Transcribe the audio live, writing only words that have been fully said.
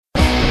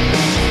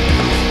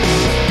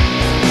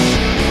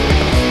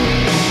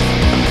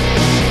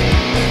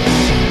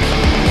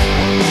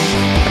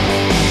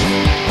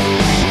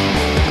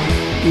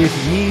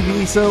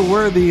so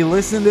worthy,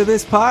 listen to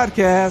this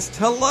podcast.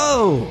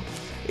 Hello!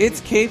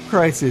 It's Cape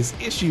Crisis,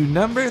 issue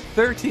number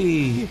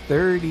 30.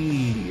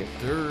 30.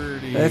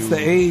 That's the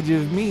age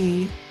of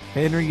me,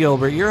 Henry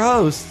Gilbert, your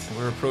host.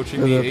 We're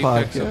approaching the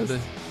apex of the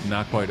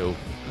not quite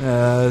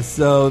open.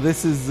 So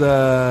this is,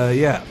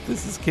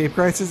 this is Cape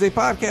Crisis, a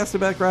podcast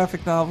about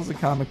graphic novels and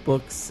comic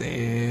books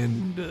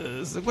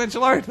and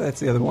sequential art. That's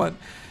the other one.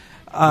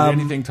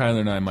 Anything Tyler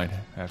and I might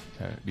have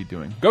to be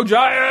doing. Go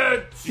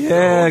Giants!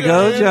 Yeah,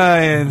 go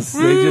Giants.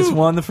 They just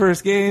won the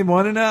first game,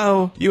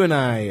 1-0. You and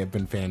I have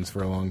been fans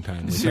for a long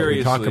time.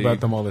 We talk about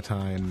them all the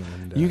time.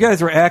 And, you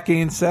guys were at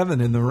Game 7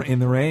 in the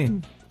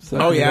rain. So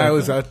I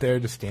was out there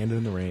just standing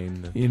in the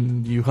rain.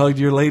 You hugged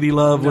your lady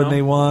love when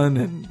they won.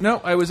 And no,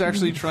 I was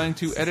actually trying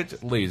to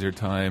edit Laser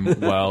Time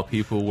while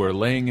people were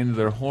laying into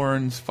their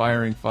horns,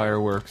 firing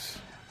fireworks.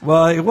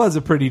 Well, it was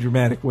a pretty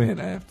dramatic win,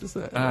 I have to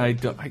say.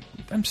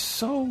 I'm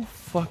so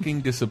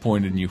fucking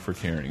disappointed in you for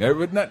caring. I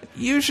would not.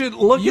 You should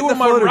look at the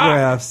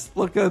photographs. Rock.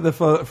 Look at the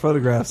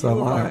photographs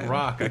online.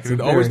 Rock. I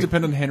could always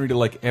depend on Henry to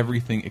like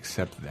everything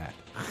except that.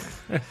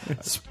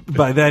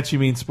 By that you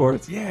mean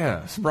sports?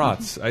 Yeah,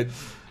 Sprots.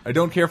 I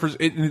don't care for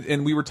it,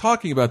 and we were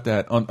talking about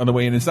that on the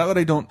way in. It's not that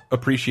I don't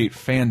appreciate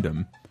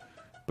fandom,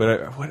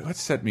 but what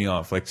set me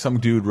off? Like some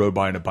dude rode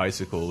by on a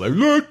bicycle, like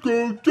 "Let's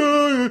go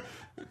Giants,"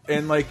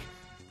 and like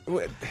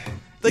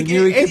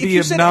if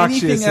you said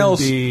anything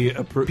else,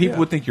 people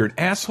would think you're an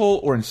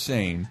asshole or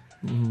insane.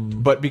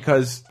 But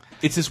because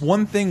it's this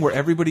one thing where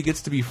everybody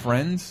gets to be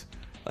friends.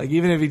 Like,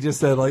 even if he just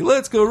said, like,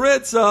 let's go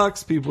Red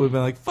Sox, people would have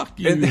been like, fuck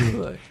you.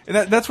 And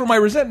that's where my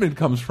resentment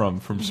comes from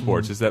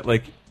sports, is that,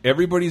 like,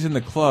 everybody's in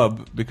the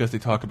club because they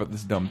talk about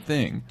this dumb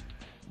thing.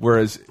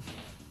 Whereas,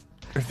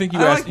 I think you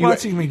asked... like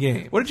watching the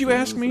game. What did you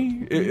ask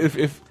me?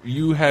 If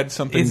you had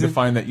something to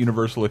find that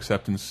universal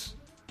acceptance...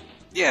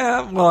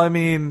 Yeah, well, I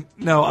mean,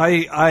 no,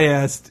 I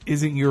asked,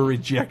 isn't your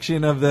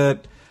rejection of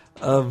that...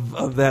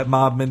 Of that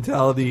mob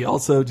mentality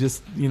also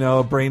just,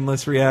 a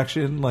brainless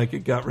reaction, like a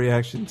gut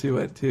reaction to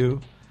it, too?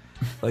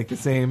 Like the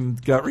same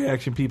gut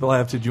reaction people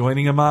have to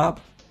joining a mob?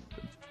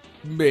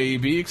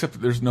 Maybe, except that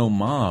there's no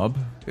mob.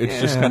 It's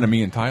just kind of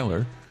me and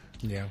Tyler.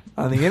 Yeah.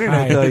 On the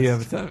internet, though, you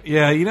have a time.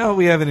 Yeah,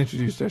 we haven't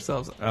introduced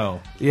ourselves.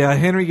 Oh. Yeah,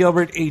 Henry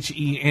Gilbert,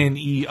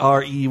 HENEREYG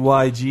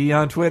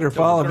on Twitter.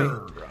 Follow me.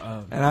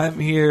 And I'm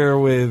here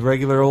with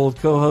regular old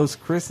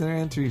co-host Chris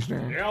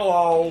Antreishner.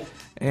 Hello.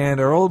 And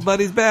our old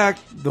buddy's back,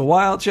 the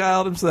wild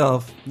child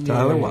himself,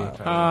 Tyler Wilde.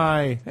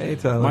 Hi. Hey,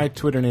 Tyler. My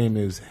Twitter name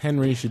is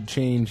Henry should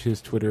change his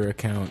Twitter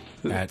account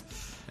at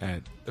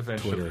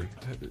eventually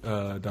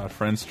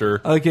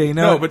Friendster. Okay,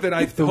 no, but then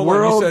you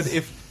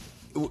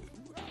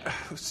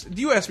said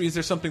you asked me, is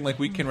there something like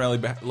we can rally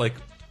back, like?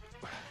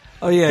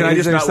 Oh yeah,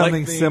 is there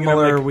something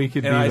similar we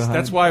could be behind?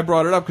 That's why I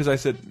brought it up, because I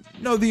said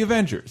no, the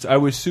Avengers. I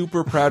was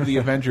super proud of the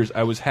Avengers.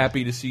 I was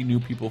happy to see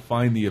new people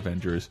find the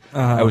Avengers.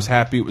 I was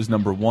happy it was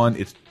 #1.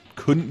 It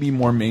couldn't be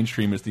more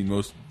mainstream. It's the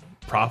most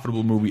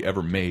profitable movie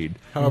ever made.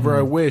 However,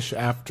 I wish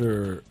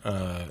after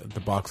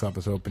the box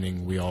office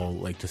opening, we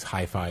all just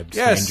high-fived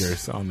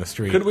strangers on the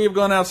street. Could we have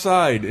gone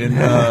outside and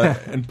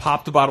and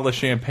popped a bottle of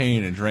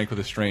champagne and drank with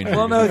a stranger?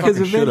 Well, no, because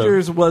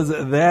Avengers was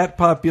that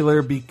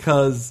popular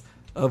because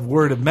of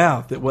word of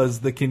mouth. It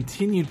was the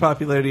continued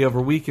popularity over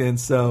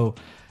weekends. So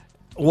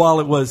while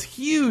it was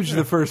huge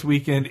the first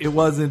weekend, it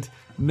wasn't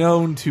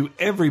known to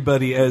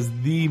everybody as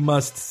the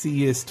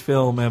must-seeest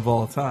film of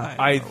all time.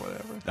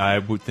 I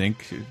would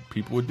think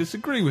people would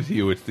disagree with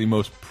you. It's the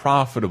most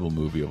profitable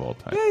movie of all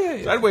time.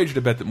 Yeah. So I'd wager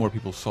to bet that more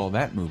people saw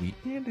that movie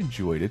and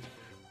enjoyed it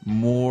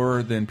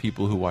more than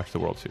people who watched the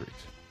World Series.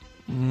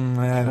 I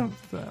don't know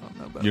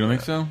about that. You don't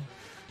think so?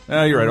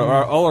 You're right.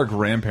 All our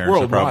grandparents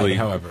Worldwide, are probably...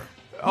 however.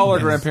 All our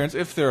grandparents,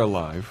 if they're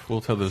alive, we'll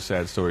tell those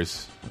sad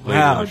stories later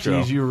Wow, in the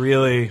show. geez, you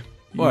really...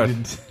 What?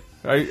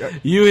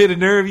 You hit a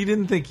nerve you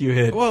didn't think you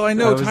hit. Well, I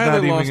know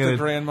Tyler lost a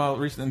grandma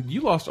recently.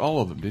 You lost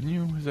all of them, didn't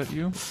you? Is that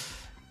you?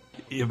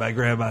 Yeah, my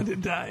grandma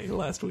did die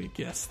last week,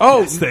 yes.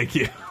 Oh! Yes, thank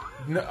you.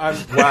 No,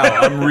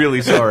 I'm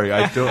really sorry.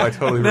 I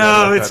totally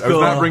No, it's that.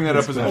 cool. I was not bringing that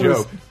up as a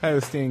joke. I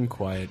was staying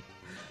quiet.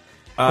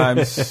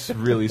 I'm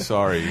really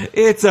sorry.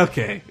 It's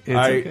okay.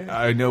 Okay.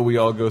 I know we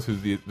all go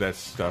through that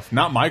stuff.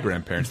 Not my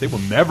grandparents. They will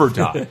never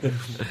die.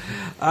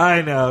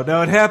 I know.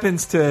 No, it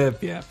happens to...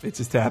 Yeah, it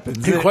just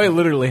happens. It quite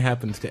literally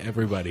happens to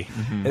everybody.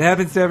 It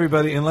happens to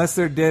everybody unless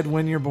they're dead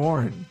when you're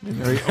born.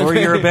 Or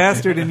you're a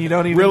bastard and you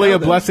don't even really know a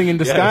them. blessing in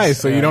disguise,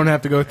 so you don't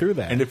have to go through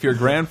that. And if your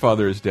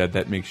grandfather is dead,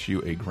 that makes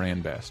you a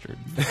grand bastard.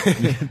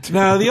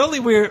 No,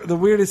 the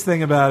weirdest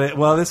thing about it...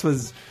 Well, this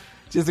was...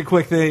 Just a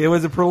quick thing. It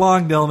was a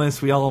prolonged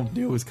illness. We all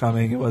knew it was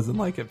coming. It wasn't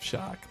like a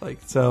shock.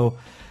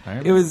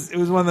 It was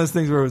one of those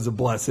things where it was a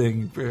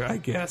blessing. I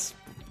guess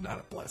not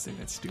a blessing.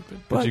 That's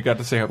stupid. But you got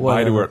to say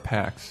bye to her at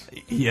PAX.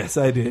 Yes,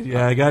 I did.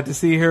 Yeah, I got to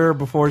see her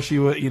before she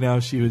was.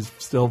 She was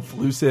still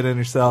lucid in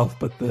herself.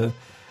 But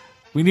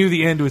we knew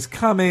the end was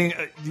coming.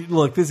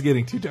 Look, this is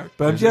getting too dark.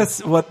 But I'm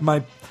just what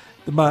I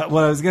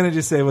was going to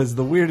just say was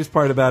the weirdest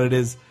part about it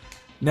is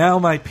now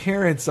my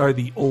parents are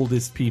the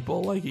oldest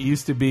people. Like it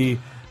used to be.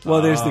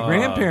 Well, there's the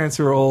grandparents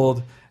who are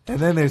old, and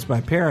then there's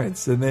my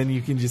parents, and then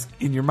you can just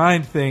in your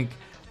mind think,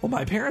 well,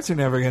 my parents are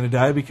never going to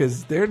die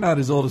because they're not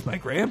as old as my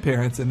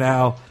grandparents, and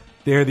now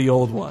they're the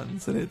old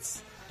ones, and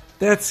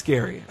that's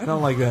scary. I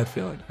don't like that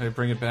feeling. Can I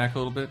bring it back a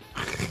little bit?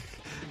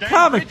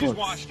 Comic books.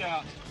 Washed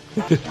out.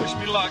 Wish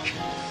me luck.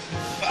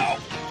 Wow.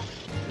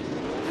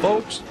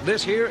 Folks,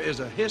 this here is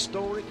a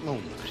historic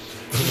moment.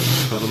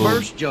 The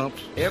first jump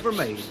ever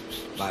made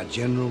by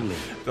General Lee.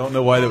 Don't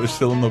know why that was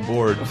still on the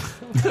board.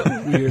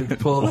 Weird to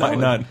pull that Why one.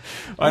 not?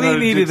 Why We not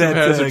needed that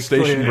hazard to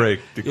station clear- break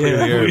to clear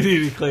the air? We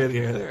needed to clear the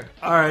air there.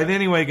 All right.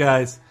 Anyway,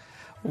 guys,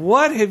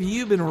 what have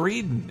you been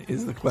reading?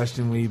 Is the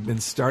question we've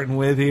been starting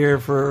with here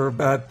for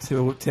about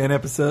 10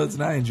 episodes,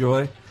 and I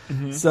enjoy.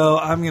 So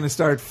I'm going to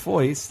start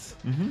Foist.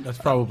 That's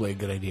probably a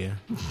good idea.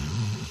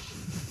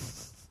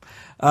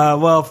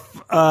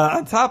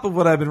 On top of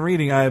what I've been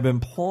reading, I have been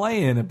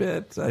playing a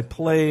bit. I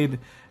played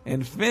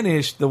and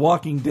finished The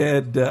Walking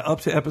Dead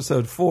up to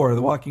episode 4,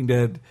 The Walking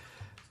Dead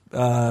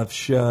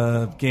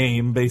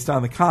game based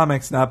on the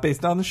comics, not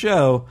based on the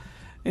show.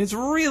 And it's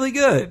really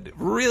good.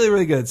 Really,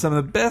 really good. Some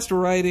of the best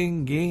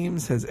writing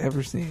games has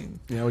ever seen.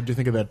 Yeah, what do you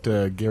think of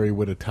that Gary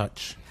Wood a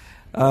touch?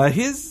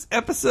 His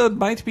episode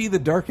might be the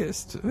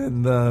darkest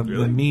and the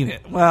mean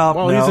it. Well,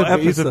 no,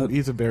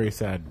 he's a very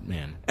sad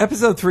man.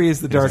 episode 3 is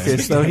the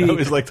darkest. So I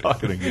always like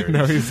talking to Gary.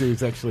 No,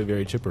 he's actually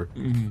very chipper.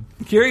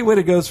 Gary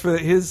Whitta goes for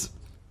his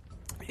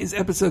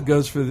episode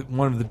goes for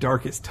one of the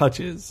darkest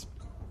touches,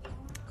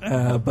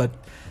 but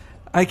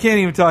I can't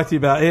even talk to you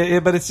about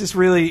it. But it's just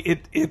really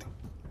it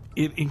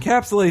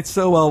encapsulates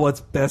so well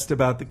what's best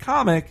about the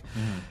comic,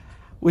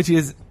 which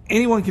is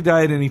anyone can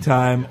die at any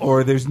time,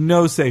 or there's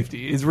no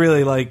safety. It's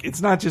really like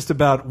it's not just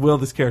about will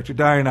this character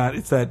die or not.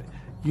 It's that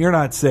you're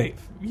not safe.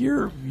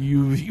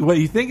 What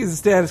you think is the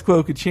status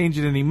quo could change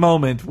at any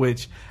moment,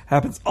 which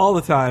happens all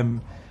the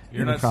time.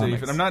 You're not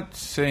safe, and I'm not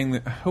saying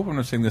that. I hope I'm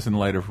not saying this in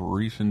light of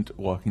recent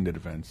Walking Dead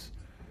events,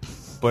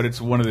 but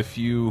it's one of the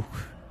few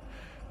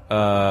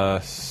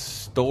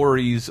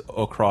stories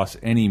across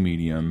any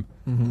medium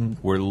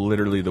where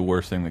literally the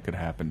worst thing that could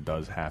happen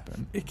does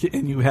happen,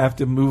 And you have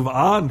to move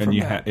on from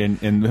that. And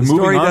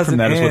moving on from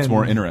that is what's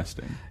more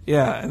interesting.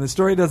 Yeah, and the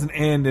story doesn't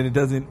end, and it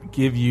doesn't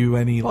give you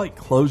any like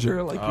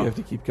closure. Like you have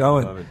to keep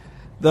going. Love it.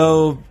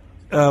 Though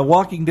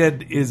Walking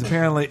Dead is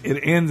apparently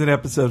it ends in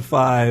episode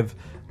 5.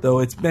 Though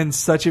it's been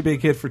such a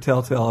big hit for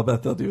Telltale, I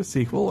bet they'll do a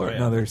sequel or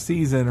another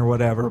season or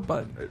whatever.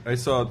 But I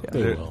saw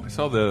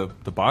the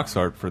box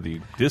art for the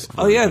disc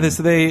version. oh yeah,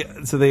 so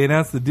they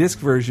announced the disc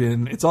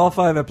version. It's all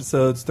 5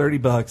 episodes,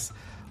 $30,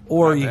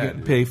 or you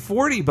can pay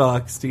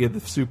 $40 to get the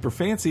super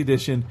fancy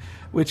edition,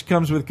 which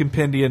comes with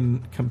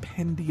compendium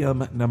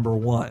number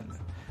 1.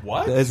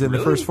 What? As in the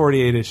Really? first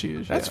 48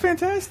 issues. That's yeah.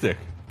 fantastic.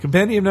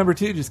 Compendium number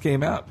 2 just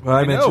came out. Well,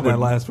 I mentioned that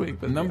last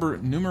week. But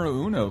numero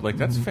uno, like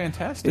that's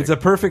fantastic. it's a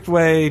perfect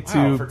way to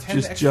wow, for $10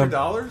 just extra jump.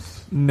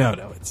 dollars. No,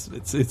 it's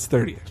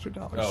 $30 extra.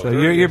 Oh, So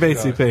 $30 you're extra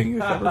basically dollars. paying your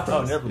cover Oh,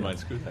 price. never mind.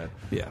 Screw that.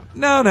 Yeah.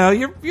 No,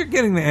 you're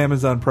getting the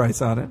Amazon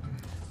price on it.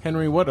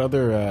 Henry, what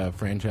other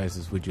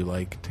franchises would you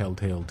like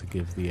Telltale to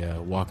give the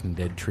Walking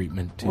Dead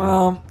treatment to?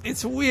 Well,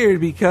 it's weird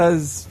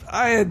because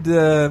I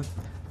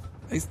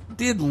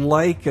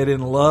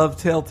didn't love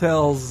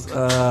Telltale's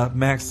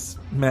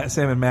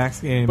Sam and Max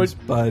games,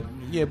 but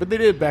yeah, but they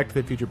did Back to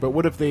the Future. But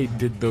what if they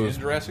did those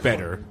Jurassic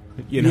better?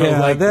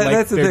 yeah,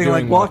 that's the they're thing.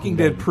 doing Like Walking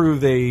Dead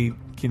proved they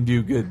can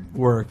do good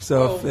work.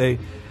 So if they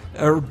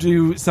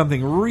do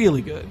something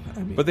really good, I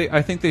mean, But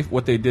I think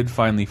what they did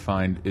finally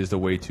find is the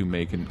way to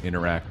make an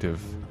interactive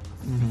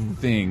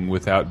thing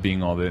without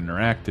being all that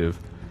interactive.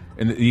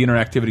 And the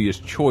interactivity is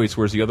choice,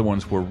 whereas the other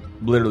ones were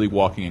literally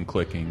walking and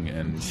clicking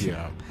and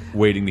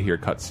waiting to hear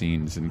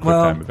cutscenes and quick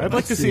time events. I'd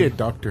like to see a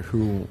Doctor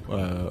Who.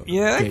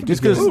 Yeah, that game, could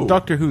just be good. because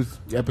Doctor Who's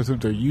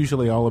episodes are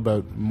usually all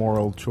about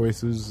moral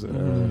choices.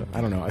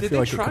 I don't know. I Did feel they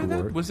like try it could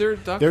that? work. Was there a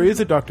Doctor There Who? is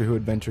a Doctor Who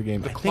adventure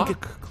game. I think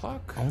it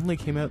Clock? only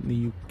came out in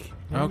the UK.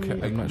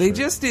 Okay. I'm not they sure.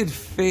 just did.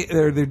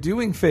 They're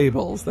doing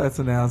Fables. That's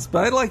announced.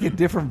 But I'd like a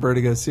different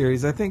Vertigo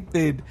series. I think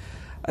they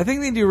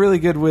do really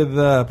good with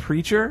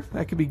Preacher.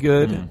 That could be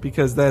good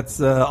because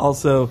that's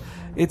also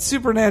it's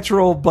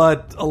supernatural,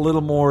 but a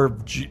little more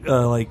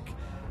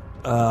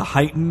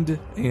heightened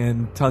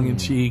and tongue in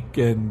cheek,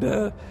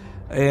 but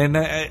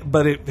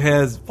it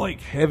has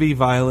like heavy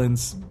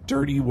violence,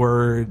 dirty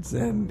words,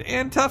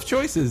 and tough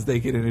choices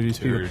they can introduce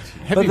people.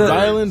 Heavy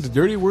violence,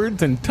 dirty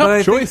words, and But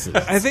tough choices.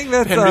 I think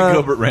that's Henry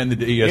Gilbert ran the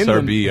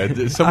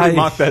ESRB. Somebody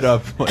mock that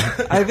up.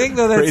 I think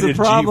though that's the Rated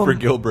problem. G for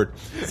Gilbert.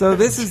 So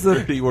this is the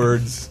Dirty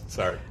words.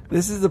 Sorry.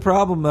 This is the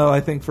problem, though,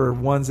 I think, for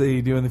ones that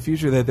you do in the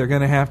future, that they're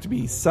going to have to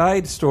be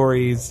side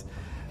stories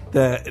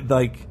that,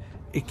 like,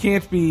 it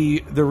can't be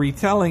the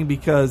retelling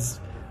because,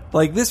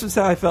 like, this was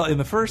how I felt in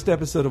the first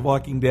episode of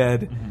Walking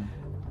Dead.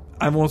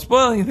 I won't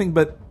spoil anything,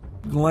 but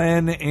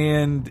Glenn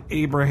and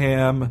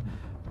Abraham,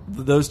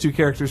 those two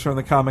characters from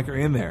the comic are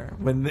in there.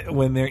 When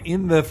they're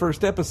in the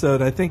first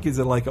episode, I think is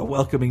like a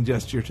welcoming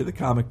gesture to the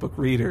comic book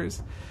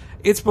readers.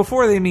 It's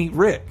before they meet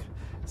Rick.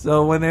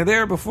 So when they're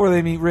there before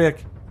they meet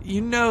Rick, you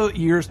know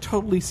you're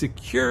totally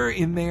secure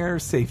in their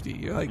safety.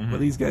 You're like, well,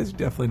 these guys are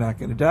definitely not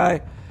going to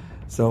die.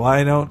 so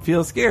I don't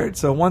feel scared.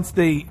 So once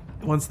they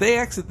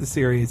exit the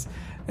series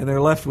and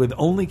they're left with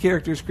only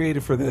characters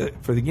created for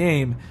the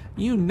game,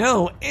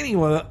 any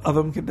one of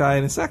them can die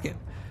in a second.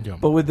 Yeah.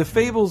 But with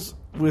Fables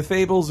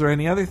or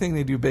any other thing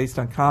they do based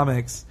on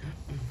comics,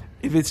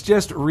 if it's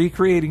just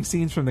recreating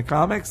scenes from the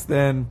comics,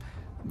 then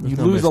you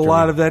lose a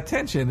lot of that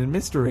tension and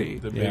mystery.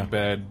 The big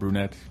bad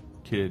brunette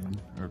kid,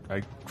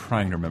 I'm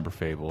trying to remember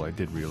Fable. I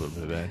did read a little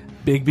bit of that.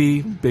 Big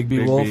B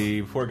Wolf.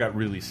 Before it got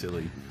really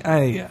silly.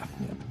 Yeah.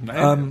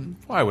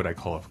 Why would I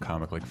call a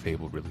comic like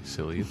Fable really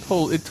silly?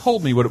 It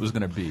told me what it was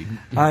going to be.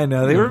 I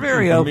know. They were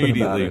very open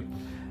Immediately.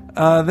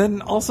 about it.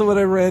 Then also what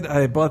I read,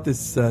 I bought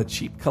this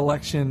cheap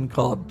collection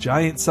called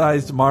Giant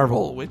Sized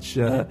Marvel, which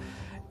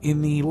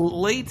in the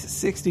late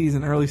 60s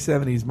and early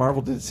 70s,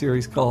 Marvel did a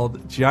series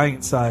called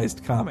Giant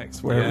Sized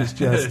Comics, where it was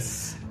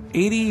just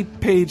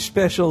 80-page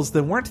specials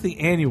that weren't the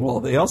annual.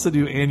 They also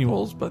do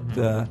annuals, but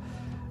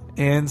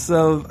and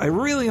so I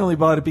really only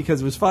bought it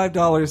because it was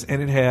 $5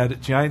 and it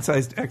had Giant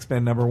Sized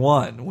X-Men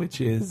 #1,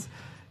 which is,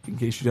 in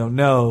case you don't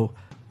know,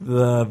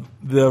 the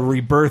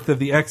rebirth of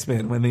the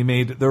X-Men when they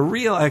made the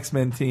real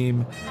X-Men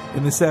team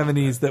in the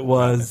 70s that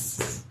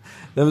was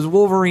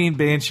Wolverine,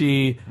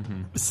 Banshee,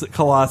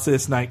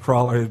 Colossus,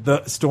 Nightcrawler,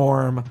 the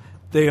Storm.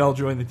 They all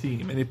joined the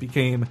team, and it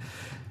became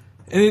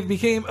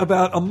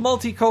about a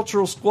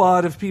multicultural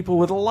squad of people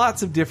with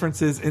lots of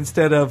differences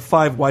instead of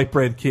 5 white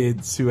bread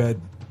kids who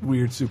had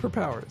weird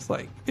superpowers.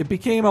 Like, it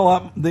became a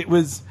lot. It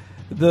was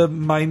the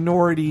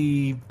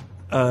minority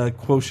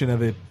quotient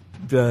of it.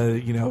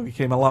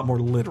 Became a lot more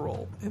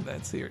literal in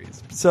that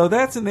series. So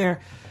that's in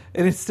there,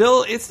 and it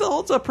still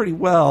holds up pretty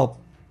well.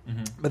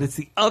 But it's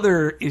the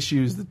other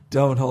issues that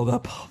don't hold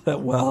up all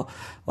that well.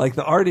 Like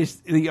the art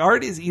is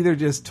either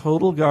just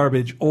total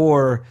garbage,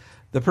 or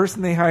the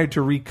person they hired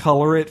to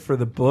recolor it for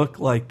the book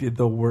did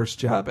the worst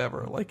job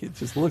ever. Like, it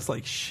just looks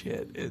like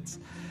shit.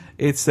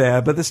 It's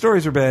sad, but the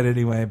stories are bad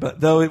anyway. But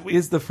though it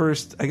is the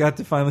first, I got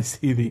to finally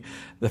see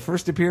the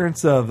first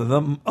appearance of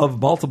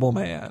Multiple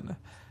Man,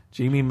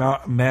 Jamie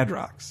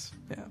Madrox.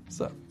 Yeah.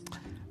 So,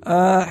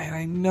 and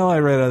I know I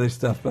read other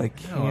stuff, but I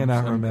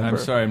cannot remember. I'm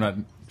sorry,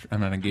 I'm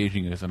not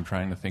engaging as I'm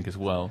trying to think as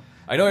well.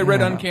 I know I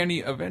read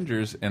Uncanny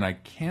Avengers, and I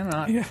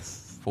cannot,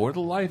 for the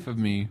life of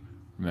me,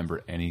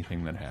 remember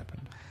anything that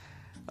happened.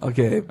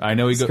 Okay, I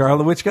know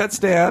Scarlet Witch got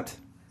stabbed.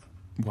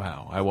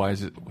 Wow,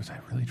 was I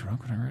really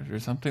drunk when I read it or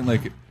something?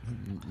 Like,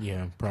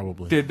 yeah,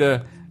 probably.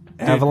 Did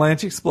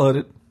Avalanche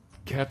exploded?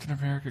 Captain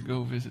America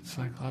go visit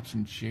Cyclops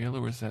in jail,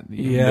 or was that in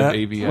the end of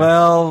AVX?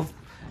 Well,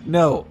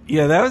 no,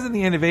 that was in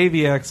the end of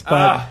AVX,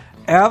 but.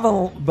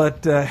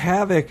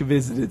 Havoc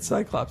visited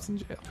Cyclops in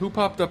jail. Who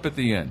popped up at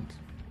the end?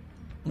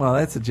 Well,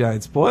 that's a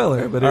giant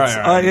spoiler, but it's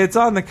it's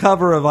on the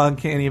cover of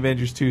Uncanny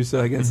Avengers 2,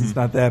 so I guess it's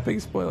not that big a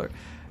spoiler.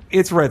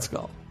 It's Red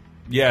Skull.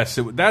 Yes,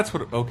 that's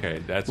what.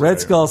 Okay, that's Red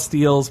Skull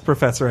steals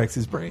Professor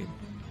X's brain.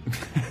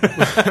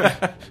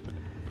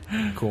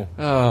 Cool.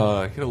 Oh,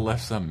 I could have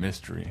left some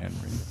mystery,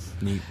 Henry.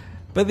 Neat.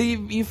 But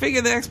you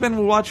figure the X-Men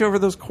will watch over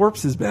those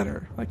corpses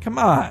better. Like, come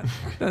on,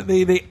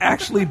 they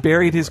actually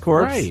buried his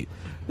corpse. Right.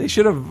 They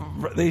should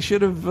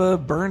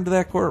have burned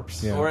that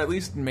corpse, or at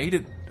least made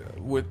it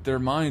with their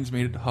minds,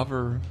 made it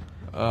hover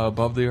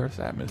above the Earth's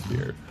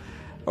atmosphere,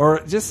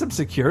 or just some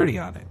security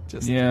on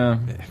it. Yeah.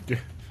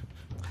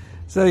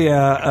 So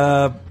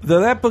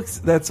though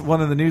that's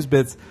one of the news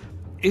bits.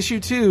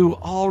 Issue 2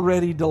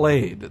 already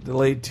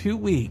delayed 2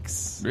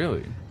 weeks.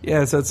 Really?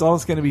 Yeah, so it's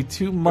almost going to be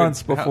 2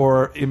 months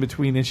before in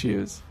between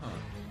issues. Huh.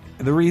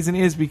 And the reason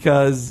is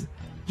because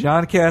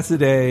John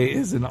Cassaday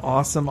is an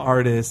awesome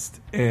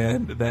artist,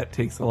 and that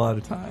takes a lot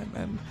of time.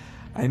 And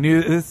I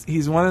knew this.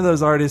 He's one of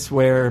those artists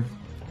where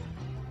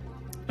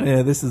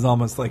this is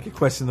almost like a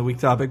question of the week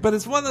topic, but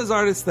it's one of those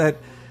artists that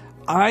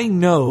I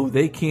know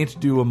they can't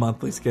do a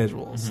monthly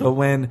schedule. Mm-hmm. So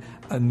when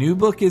a new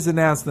book is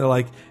announced, they're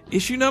like,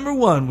 issue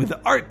 #1 with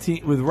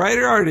the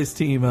writer-artist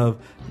team of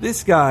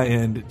this guy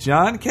and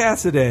John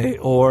Cassaday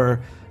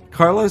or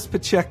Carlos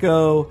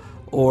Pacheco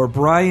or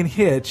Brian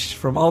Hitch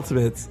from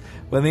Ultimates.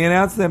 When they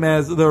announce them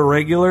as the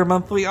regular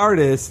monthly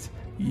artist,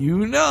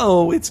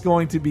 it's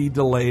going to be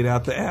delayed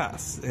out the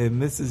ass.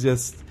 And this is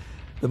just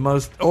the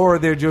most, or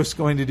they're just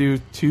going to do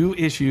 2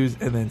 issues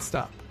and then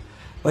stop.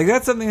 Like,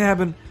 that's something that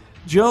happened.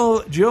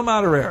 Joe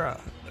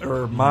Madureira,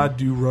 or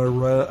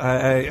Madureira,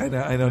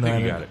 I don't know.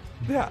 You got it.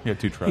 Yeah.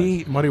 2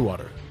 tries. Muddy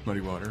Water.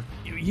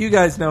 You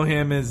guys know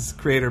him as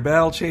creator of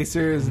Battle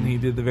Chasers, and he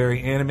did the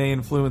very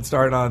anime-influenced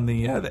art on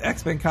the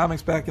X-Men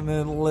comics back in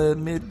the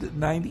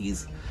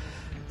mid-90s.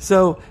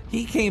 So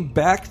he came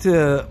back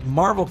to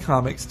Marvel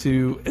Comics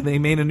and they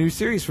made a new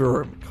series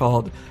for him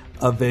called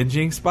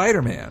Avenging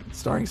Spider-Man,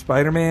 starring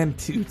Spider-Man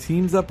who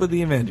teams up with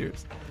the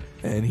Avengers.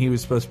 And he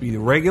was supposed to be the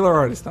regular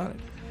artist on it.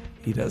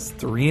 He does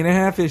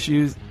 3.5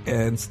 issues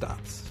and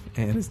stops,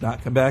 and has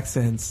not come back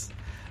since.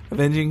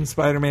 Avenging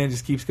Spider-Man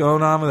just keeps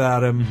going on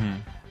without him. Mm-hmm.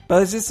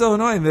 But it's just so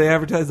annoying. They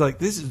advertise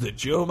this is the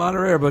Joe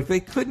Madureira book.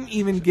 They couldn't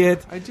even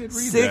get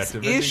 6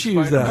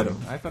 issues out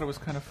of him. I thought it was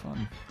kind of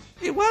fun.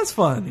 It was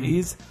fun.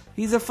 He's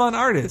a fun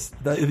artist.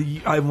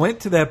 I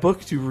went to that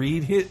book to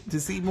read to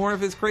see more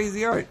of his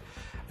crazy art.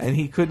 and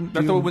he couldn't.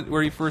 That's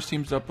where he first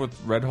teams up with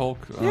Red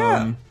Hulk.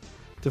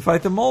 To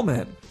fight the Mole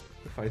Men.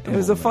 It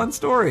was a fun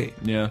story.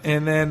 Yeah,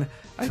 and then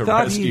I to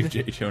thought rescue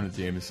J. Jonah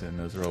Jameson.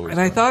 Those are always. And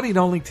fun. I thought he'd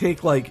only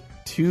take like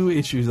 2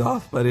 issues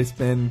off, but it's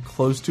been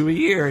close to a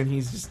year, and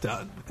he's just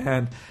done.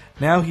 And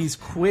now he's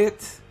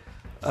quit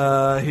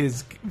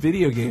his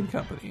video game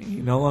company.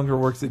 He no longer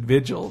works at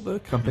Vigil, the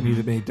company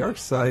that made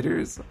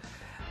Darksiders.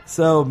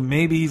 So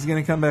maybe he's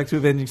going to come back to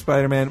Avenging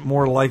Spider-Man.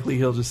 More likely,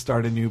 he'll just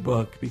start a new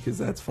book because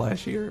that's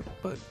flashier.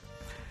 But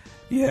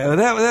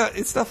yeah,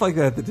 it's stuff like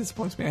that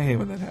disappoints me. I hate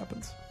when that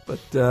happens.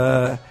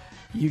 But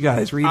you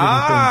guys read anything?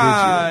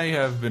 I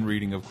have been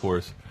reading, of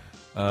course,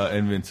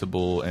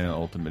 Invincible and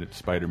Ultimate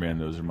Spider-Man.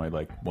 Those are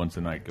my once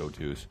a night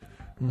go-tos.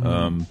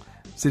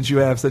 Since you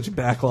have such a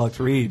backlog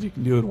to read, you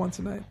can do it once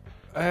a night.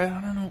 I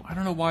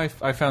don't know why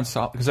I found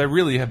solid, because I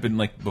really have been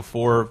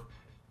before.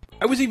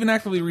 I was even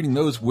actively reading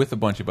those with a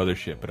bunch of other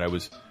shit, but I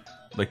was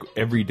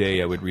every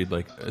day I would read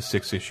a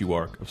 6-issue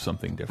arc of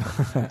something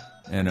different.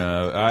 And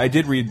I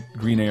did read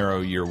Green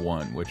Arrow Year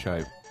 1, which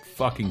I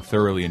fucking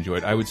thoroughly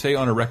enjoyed. I would say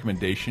on a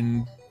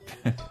recommendation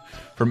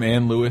from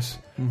Ann Lewis,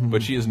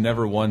 but she has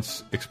never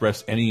once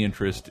expressed any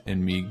interest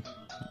in me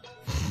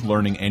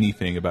learning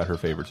anything about her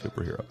favorite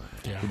superhero.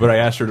 Yeah. But I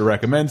asked her to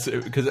recommend,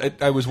 because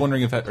I was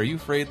wondering if are you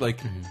afraid is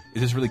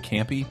this really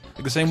campy?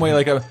 The same way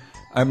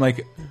I'm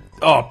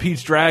oh,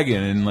 Pete's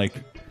Dragon, and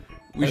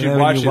we should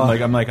watch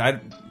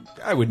it.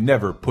 I would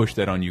never push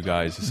that on you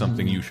guys as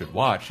something you should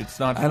watch. It's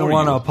not. I don't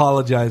want to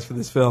apologize for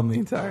this film the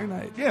entire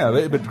night.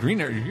 Yeah, but Green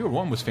Arrow Year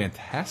 1 was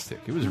fantastic.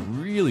 It was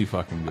really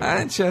fucking good. I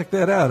didn't check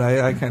that out.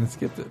 I kind of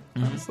skipped it,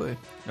 honestly.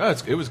 Oh,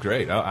 it was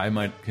great. I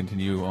might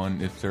continue on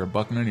if they're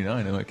 $1.99.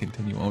 I might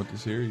continue on with the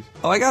series.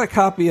 Oh, I got a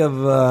copy of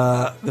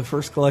the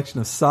first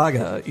collection of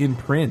Saga in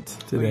print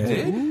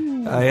today. Oh,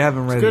 you did? I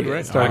haven't read it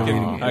yet.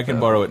 Right? I can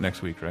borrow it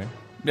next week, right?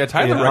 Yeah,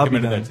 Tyler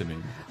recommended that to me.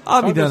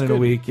 I'll be done in a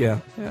week, yeah.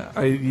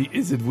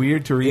 Is it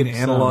weird to read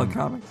analog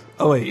comics?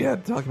 Oh, wait, yeah,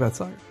 talk about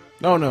Saga.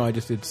 No, I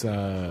think it's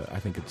a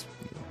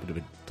bit of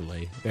a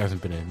delay. There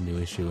hasn't been a new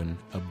issue in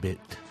a bit.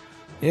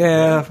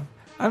 Yeah,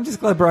 I'm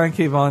just glad Brian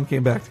K. Vaughan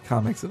came back to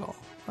comics at all.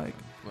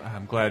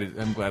 I'm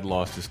glad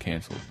Lost is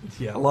canceled.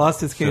 Yeah,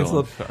 Lost is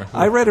canceled.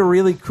 I read a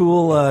really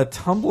cool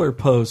Tumblr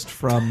post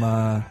from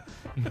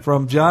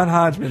John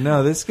Hodgman.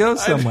 No, this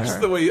goes somewhere.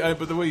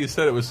 But the way you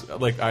said it was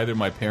either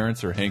my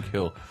parents or Hank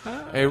Hill.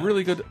 A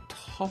really good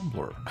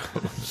Tumblr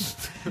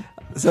post.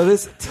 So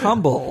this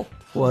tumble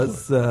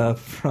was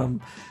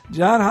from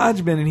John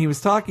Hodgman, and he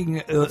was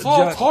talking. It's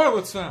all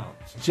toilet sounds.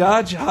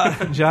 John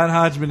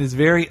Hodgman is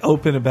very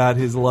open about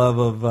his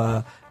love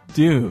of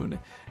Dune,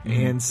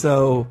 and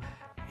so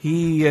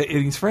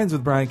he's friends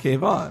with Brian K.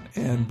 Vaughan,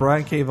 and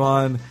Brian K.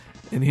 Vaughan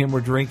and him were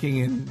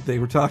drinking, and they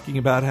were talking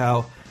about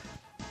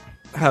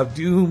how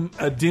Dune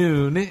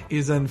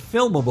is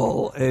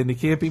unfilmable and it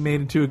can't be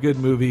made into a good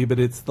movie, but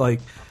it's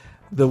like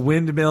the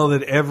windmill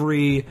that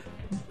every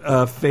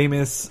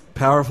famous,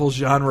 powerful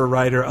genre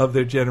writer of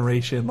their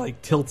generation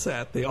tilts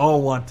at. They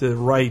all want to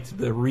write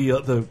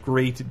the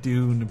great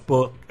Dune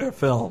book or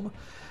film.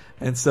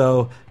 And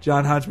so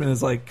John Hodgman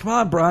is like, come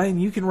on, Brian,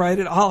 you can write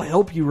it. I'll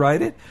help you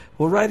write it.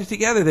 We'll write it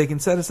together. They can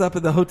set us up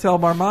at the Hotel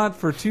Marmont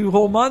for 2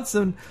 whole months,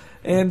 and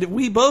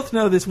we both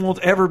know this won't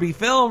ever be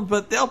filmed,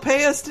 but they'll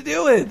pay us to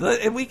do it.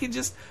 And we can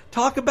just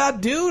talk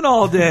about Dune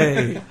all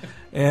day.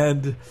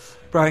 And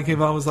Brian K.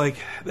 Vaughan was like,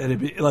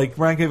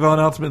 Brian K. Vaughan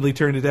ultimately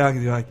turned it down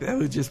because he's like, that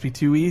would just be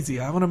too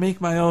easy. I want to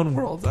make my own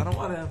worlds. I don't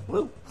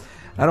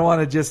want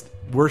to just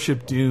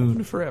worship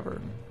Dune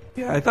forever.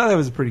 Yeah, I thought that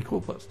was a pretty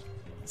cool post.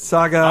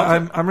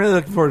 Saga, I'm really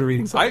looking forward to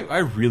reading Saga. I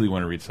really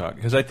want to read Saga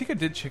because I think I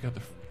did check out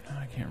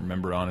I can't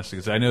remember honestly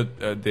because I know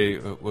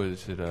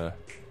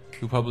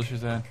who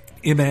publishes that?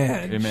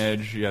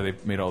 Image, yeah, they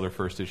made all their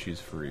first issues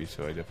free,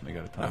 so I definitely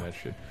got to tie that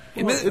shit.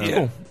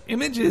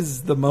 Image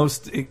is the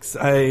most. It's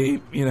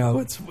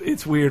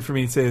weird for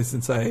me to say this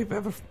since I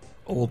have an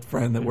old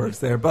friend that works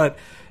there, but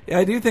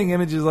I do think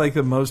Image is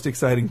the most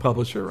exciting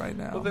publisher right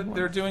now. Well,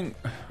 they're doing.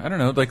 I don't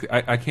know.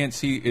 I can't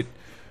see it.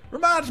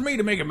 Reminds me,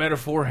 to make a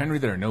metaphor, Henry,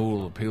 that I know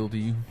will appeal to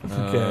you.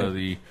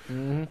 Okay.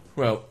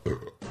 Well,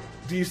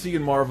 DC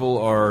and Marvel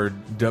are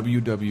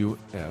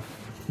WWF.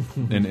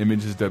 And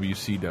Image is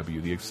WCW,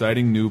 the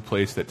exciting new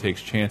place that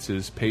takes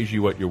chances, pays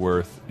you what you're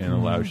worth, and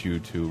allows you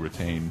to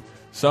retain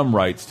some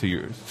rights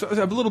to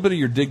a little bit of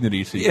your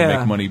dignity, so you can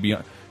make money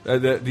beyond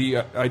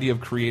the idea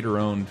of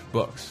creator-owned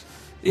books.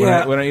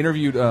 When I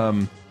interviewed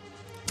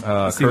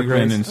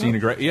Kirkman and Cena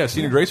Grace,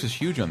 Cena Grace was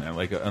huge on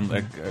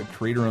that,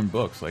 creator-owned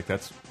books.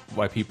 That's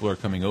why people are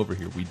coming over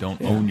here. We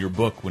don't own your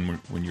book when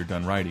you're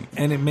done writing,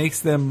 and it makes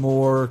them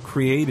more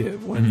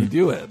creative when you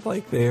do it.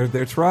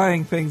 They're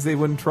trying things they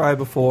wouldn't try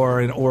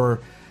before,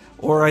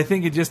 or I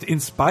think it just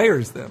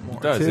inspires them more.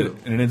 It does, too.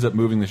 And it ends up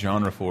moving the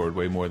genre forward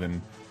way more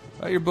than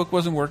your book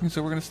wasn't working,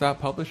 so we're going to stop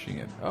publishing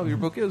it. Oh, your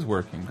book is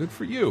working. Good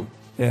for you.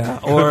 Yeah,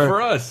 or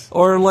for us,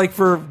 or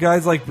for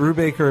guys like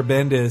Brubaker or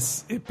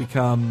Bendis, it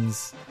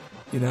becomes.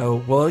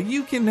 Well,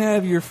 you can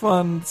have your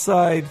fun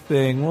side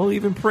thing. We'll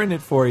even print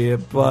it for you,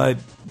 but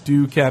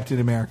do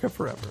Captain America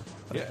forever.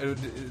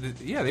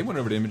 Yeah, they went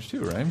over to Image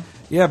too, right?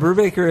 Yeah,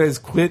 Brubaker has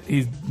quit.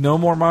 He's no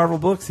more Marvel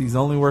books. He's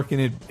only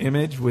working at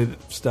Image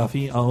with stuff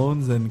he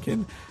owns and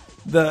can.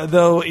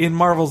 Though in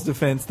Marvel's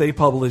defense, they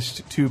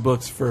published 2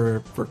 books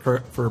for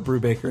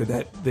Brubaker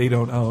that they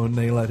don't own.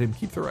 They let him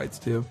keep the rights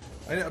to.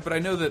 But I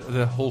know that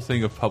the whole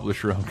thing of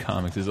publisher-owned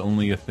comics is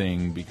only a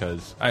thing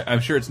because I'm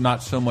sure it's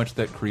not so much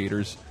that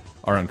creators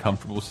are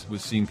uncomfortable with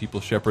seeing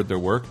people shepherd their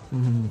work,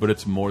 but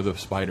it's more the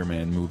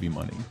Spider-Man movie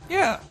money.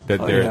 Yeah,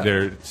 that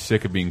they're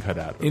sick of being cut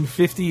out of. In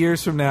 50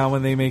 years from now,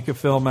 when they make a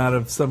film out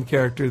of some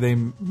character they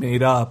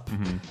made up,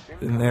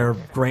 and their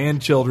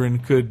grandchildren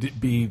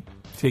could be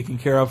taken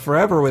care of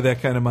forever with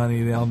that kind of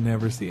money, they'll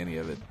never see any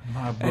of it.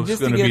 My book's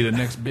going to be the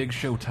next big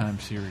Showtime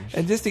series.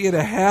 And just to get a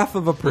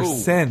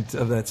 0.5%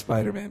 of that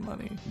Spider-Man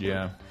money.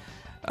 Yeah.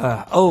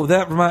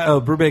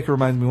 Brubaker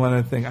reminds me one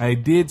other thing. I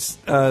did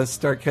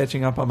start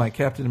catching up on my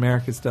Captain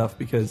America stuff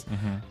because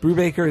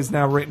Brubaker has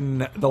now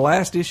written the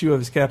last issue of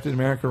his Captain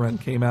America run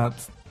came out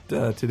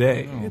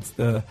today. It's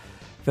the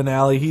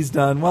finale he's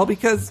done. Well,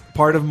 because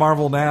part of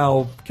Marvel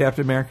now,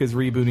 Captain America is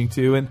rebooting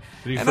too, and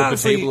did he flip the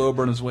table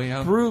over on his way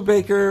out?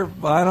 Brubaker,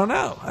 I don't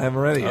know. I haven't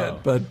read it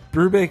yet, but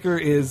Brubaker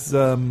is.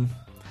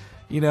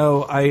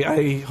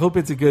 I hope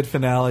it's a good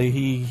finale.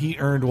 He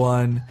earned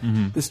one.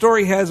 The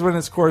story has run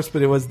its course,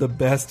 but it was the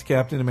best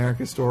Captain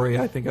America story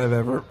I think I've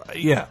ever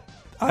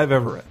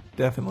read.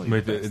 Definitely.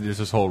 Wait, is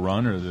this whole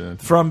run or the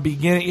from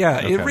beginning? Yeah,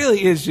 okay. It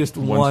really is just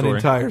one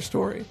entire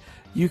story.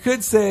 You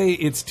could say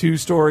it's 2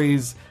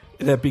 stories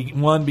that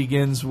one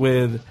begins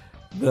with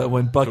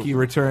when Bucky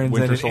returns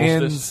Winter and it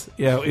Solstice? ends.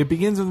 Yeah, it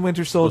begins with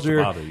Winter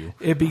Soldier. Bother you.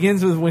 It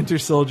begins with Winter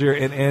Soldier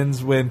and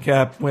ends with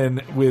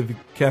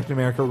Captain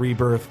America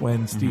Rebirth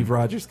when Steve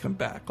Rogers comes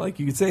back. Like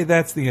you could say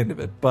that's the end of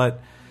it,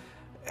 but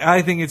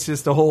I think it's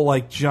just a whole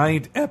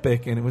giant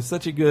epic, and it was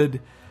such a good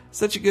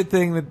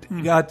thing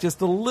that got just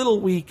a little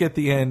weak at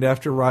the end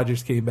after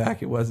Rogers came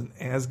back. It wasn't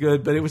as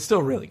good, but it was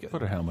still really good.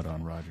 Put a helmet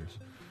on Rogers.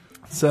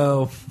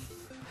 So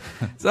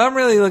I'm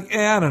really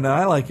I don't know.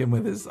 I like him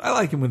with his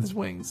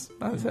wings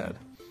on his head.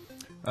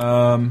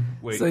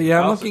 Wait. So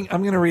yeah, I'm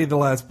going to read the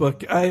last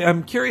book.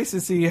 I'm curious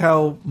to see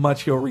how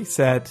much he'll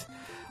reset.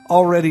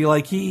 Already,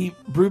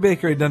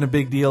 Brubaker had done a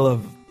big deal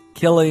of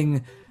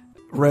killing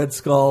Red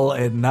Skull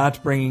and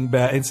not bringing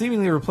back, and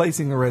seemingly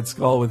replacing the Red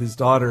Skull with his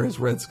daughter as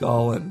Red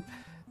Skull, and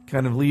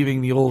kind of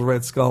leaving the old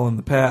Red Skull in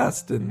the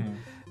past. And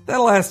that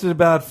lasted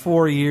about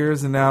 4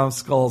 years, and now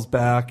Skull's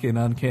back in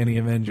Uncanny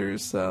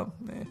Avengers. So.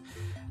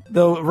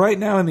 Though right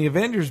now in the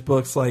Avengers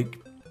books,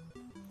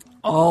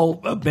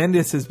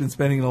 Bendis has been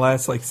spending the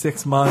last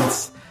 6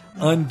 months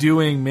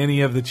undoing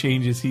many of the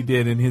changes he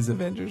did in his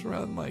Avengers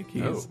run.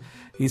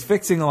 He's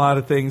fixing a lot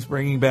of things,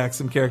 bringing back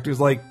some characters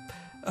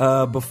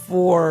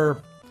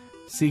before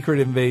not Secret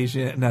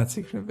Invasion.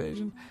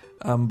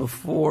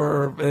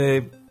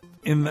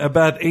 In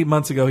about 8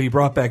 months ago, he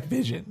brought back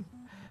Vision.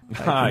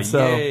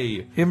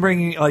 Yay! Him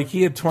bringing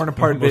he had torn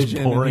apart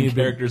Vision. Most boring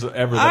characters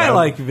ever. I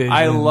like Vision.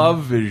 I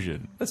love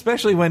Vision,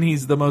 especially when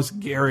he's the most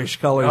garish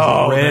colors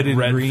of red and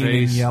green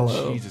face. and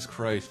yellow. Jesus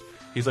Christ!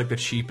 He's like the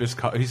cheapest.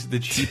 He's the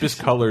cheapest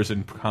colors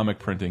in comic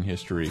printing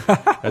history.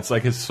 That's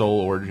his sole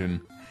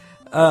origin.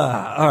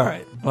 All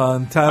right.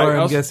 Well, Tyler,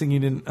 I'm guessing you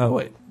didn't. Oh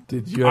wait,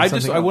 did you?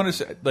 Have I want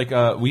to say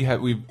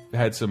we've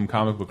had some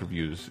comic book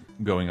reviews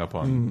going up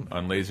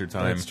on Laser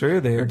Time. That's true.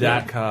 They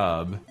are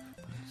 .com.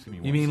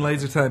 You mean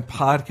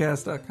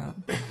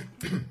LaserTimePodcast.com?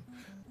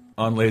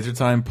 On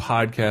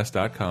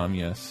LaserTimePodcast.com,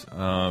 yes.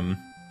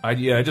 I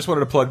just wanted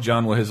to plug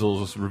John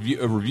Wahizel's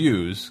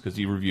reviews because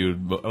he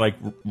reviewed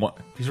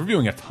he's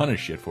reviewing a ton of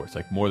shit for us,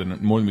 more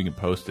than we can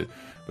post it.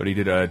 But he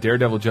did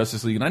Daredevil,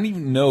 Justice League, and I didn't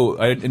even know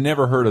I had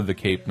never heard of the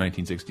Cape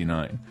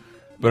 1969,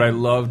 but I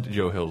loved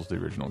Joe Hill's the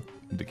original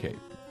The Cape,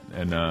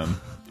 and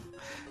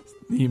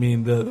you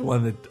mean the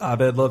one that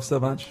Abed loves so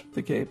much,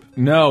 The Cape?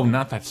 No,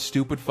 not that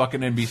stupid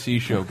fucking NBC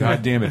show.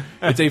 God damn it!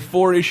 It's a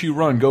 4-issue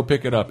run. Go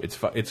pick it up.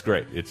 It's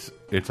great. It's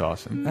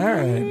awesome. All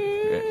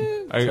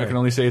right. I can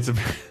only say it's a.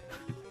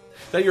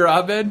 Is that your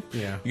Abed?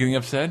 Yeah. You getting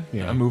upset?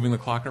 Yeah. I'm moving the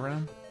clock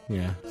around.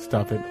 Yeah.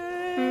 Stop it.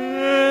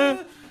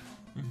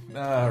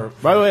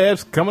 By the way,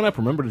 that's coming up.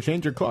 Remember to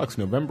change your clocks.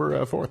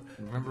 November 4th.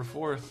 November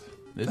 4th.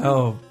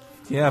 Oh,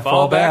 yeah.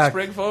 Fall back,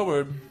 spring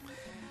forward.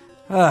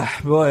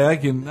 Boy,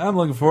 I'm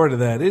looking forward to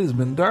that. It has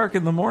been dark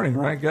in the morning,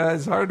 right,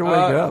 guys? Hard to wake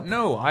up.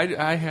 No,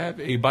 I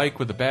have a bike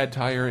with a bad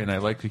tire, and I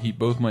like to keep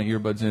both my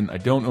earbuds in. I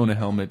don't own a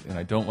helmet, and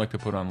I don't like to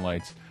put on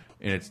lights.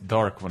 And it's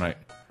dark when I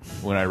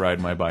ride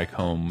my bike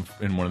home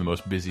in one of the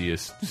most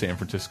busiest San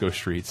Francisco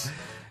streets.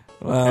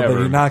 Well, but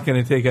you're not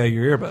going to take out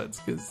your earbuds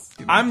because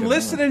I'm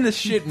listening to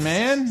shit,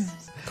 man.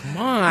 Come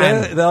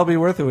on, that'll be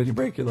worth it when you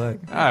break your leg.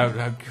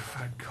 I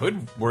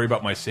could worry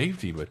about my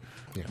safety, but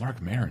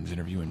Mark Maron's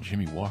interviewing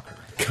Jimmy Walker.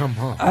 Come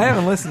on. I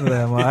haven't listened to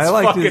that one. It's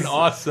fucking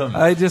awesome.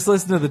 I just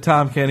listened to the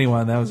Tom Kenny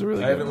one. That was a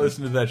really good I haven't one.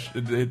 listened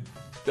to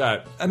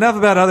that. Enough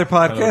about other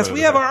podcasts.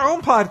 We have our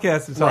own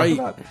podcast to talk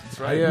about. That's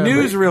right.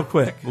 News real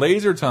quick.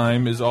 Laser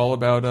Time is all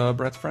about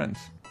Brett's friends.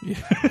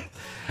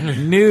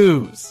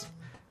 News.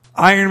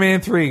 Iron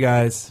Man 3,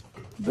 guys.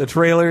 The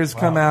trailers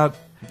come out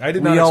I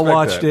did not We all expect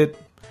watched that. it.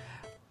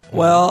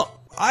 Well,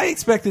 I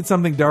expected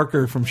something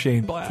darker from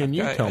Shane Black. Can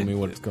you tell me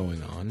what's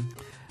going on in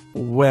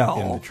the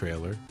Well,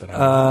 trailer?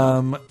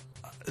 That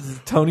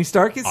Tony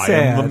Stark is I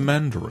sad. am the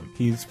Mandarin.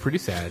 he's pretty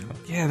sad.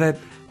 Yeah, that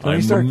Tony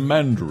I'm Stark. the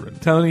Mandarin.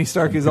 Tony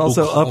Stark has People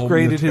also call me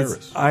upgraded the his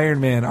terrorist. Iron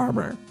Man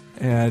armor,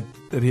 and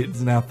that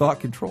is now thought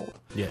controlled.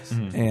 Yes.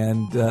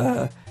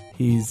 And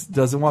he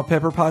doesn't want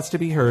Pepper Potts to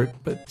be hurt,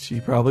 but she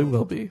probably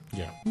will be.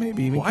 Yeah.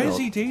 Maybe even Why is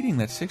killed. he dating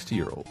that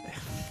 60-year-old?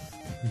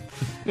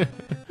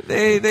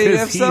 They 'Cause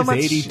have so he's much.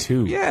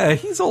 82. Yeah,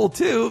 he's old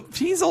too.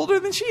 She's older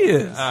than she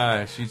is.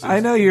 She's I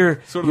know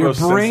you're sort of the most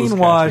senseless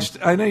brainwashed.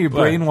 casting. I know you're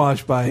What?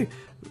 brainwashed by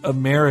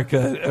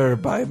America or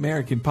by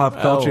American pop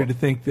culture to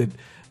think that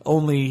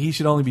he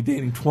should only be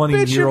dating Bitch,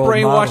 you're 20-year-old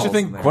brainwashed models. to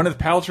think in there. Gwyneth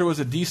Paltrow was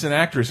a decent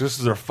actress. This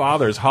is her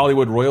father's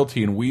Hollywood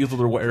royalty and weaseled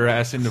her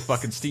ass into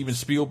fucking Steven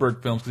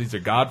Spielberg films because he's her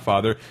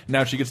godfather.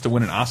 Now she gets to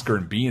win an Oscar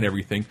and be in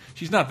everything.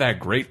 She's not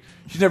that great.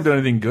 She's never done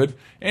anything good,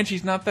 and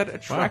she's not that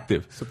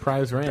attractive.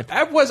 Surprise rant.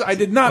 I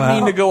did not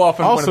mean to go off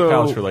on Also,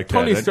 Gwyneth Paltrow like that.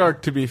 Tony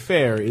Stark, to be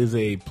fair, is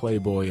a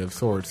playboy of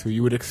sorts who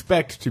you would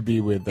expect to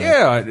be with.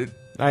 Yeah.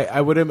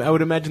 I would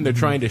imagine they're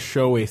trying to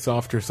show a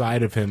softer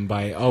side of him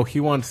by he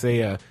wants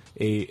a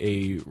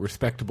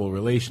respectable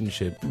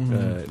relationship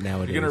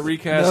nowadays. You're gonna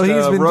recast No,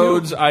 he's been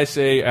Rhodes. I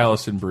say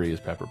Alison Brie as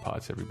Pepper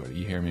Potts. Everybody,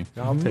 you hear me?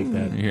 I'll take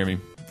that. You hear me?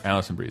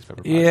 Alison Brie as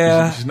Pepper Potts.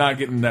 Yeah. She's not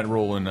getting that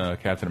role in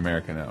Captain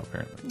America now,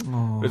 apparently.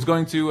 But it's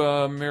going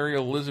to Mary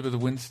Elizabeth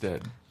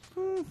Winstead.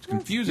 Which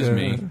confuses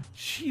me.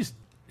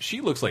 She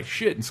looks like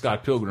shit in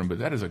Scott Pilgrim, but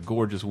that is a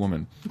gorgeous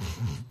woman.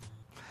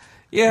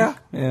 Yeah.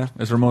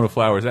 As Ramona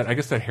Flowers, I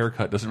guess that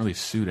haircut doesn't really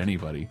suit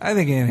anybody. I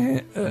think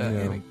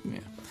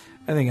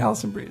I think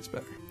Alison Brie is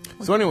better.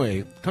 So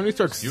anyway, Tony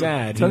Stark's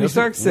sad. Tony he doesn't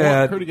Stark's sad.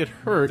 Want her to get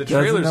hurt. The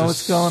Doesn't trailer's know a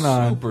what's going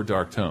on. super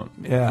dark tone.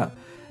 Yeah,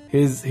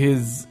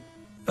 his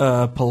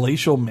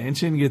palatial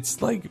mansion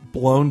gets like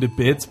blown to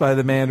bits by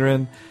the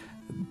Mandarin.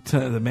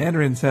 The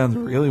Mandarin sounds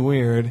really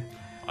weird.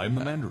 I'm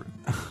the Mandarin.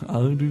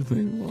 I do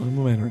think I'm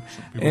a Mandarin.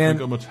 People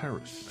think I'm a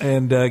terrorist.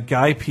 And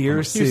Guy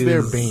Pearce He's is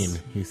their Bane.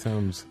 He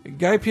sounds.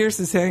 Guy Pearce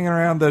is hanging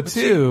around though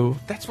too.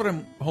 That's what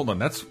I'm. Hold on.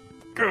 That's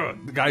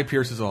good. Guy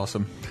Pearce is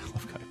awesome. I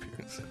love Guy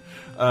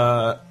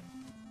Pearce.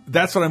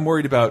 That's what I'm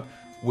worried about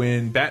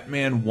when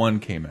Batman 1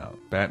 came out.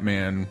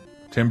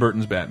 Tim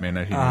Burton's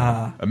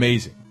Batman.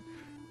 Amazing.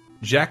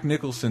 Jack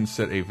Nicholson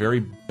set a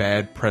very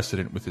bad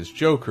precedent with his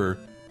Joker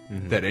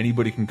that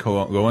anybody can go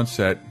on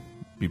set,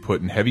 be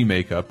put in heavy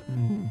makeup,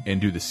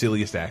 and do the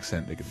silliest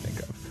accent they could think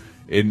of.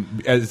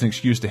 As an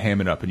excuse to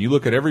ham it up. And you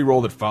look at every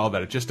role that followed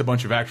that, it's just a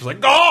bunch of actors like,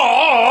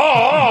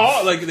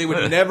 oh! Like, they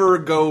would never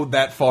go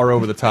that far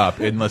over the top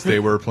unless they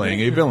were playing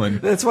a villain.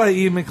 That's why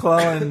Ian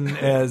McClellan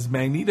as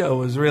Magneto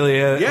was really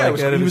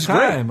ahead of his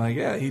time.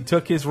 Like, he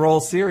took his role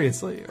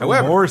seriously,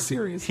 However, more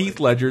seriously. Heath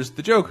Ledger's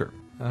the Joker.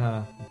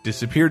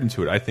 Disappeared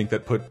into it. I think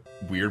that put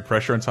weird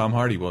pressure on Tom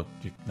Hardy. Well,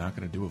 you're not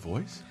going to do a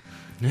voice?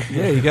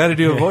 Yeah, you got to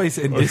do a voice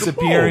and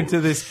disappear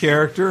into this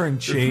character and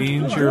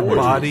change your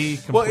body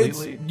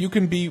completely. Well, you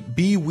can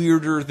be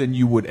weirder than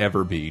you would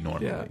ever be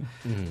normally.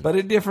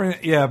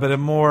 Yeah, but a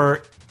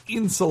more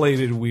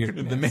insulated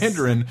weirdness. The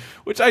Mandarin,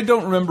 which I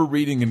don't remember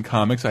reading in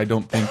comics. I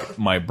don't think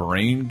my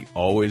brain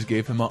always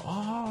gave him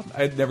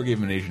I never gave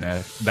him an Asian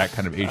that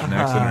kind of Asian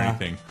accent or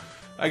anything.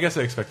 I guess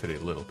I expected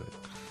it a little bit.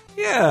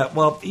 Yeah,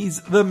 well,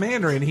 he's the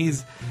Mandarin.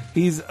 He's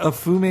a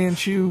Fu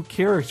Manchu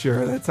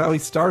character. That's how he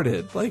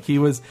started. Like he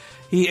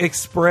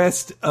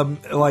expressed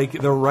like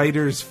the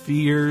writer's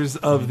fears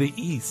of the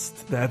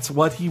East. That's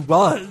what he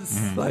was.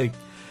 Like,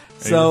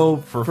 so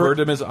He referred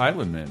him as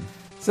Island Man.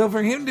 So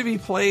for him to be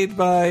played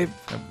by,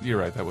 you're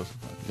right, that wasn't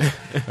funny.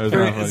 That was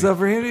not funny. So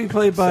for him to be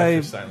played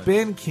by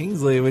Ben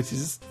Kingsley, which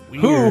is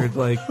weird,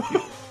 like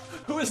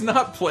who has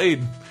not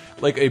played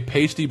like a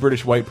pasty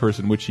British white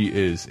person, which he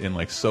is in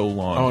like so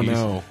long. Oh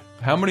no!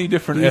 How many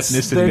different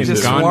ethnicities? They're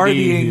just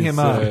swartying him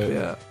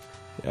up.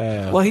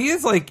 Well, he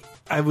is like,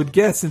 I would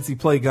guess, since he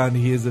played Gandhi,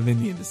 he is of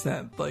Indian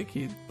descent. But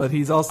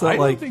he's also I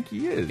like, don't think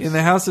he is. In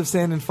the House of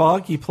Sand and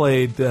Fog, he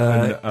played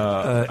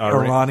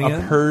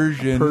Iranian,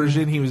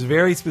 Persian. He was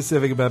very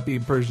specific about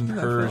being Persian. In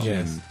that film.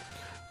 Yes.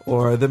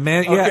 Or the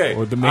man. Okay. Yeah.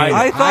 Or the man.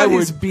 I thought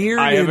his beard.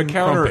 I have a and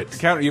counter.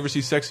 Crumpets. You ever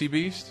see Sexy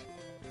Beast?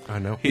 I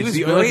know. He was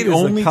the great as a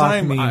only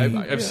time Cockney-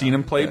 I've seen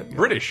him play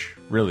British.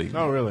 Really?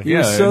 Oh, really? He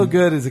was so and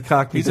good as a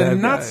Cockney. He's a bad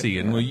Nazi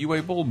guy. in a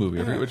UA Bowl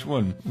movie. I forget which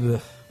one. Ugh.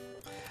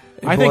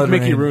 I think Blood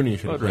Mickey Rain. Rooney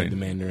should have Blood played Rain. the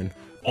Mandarin.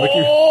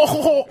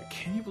 Oh!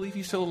 Can you believe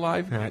he's still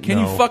alive? Can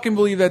no. you fucking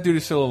believe that dude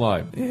is still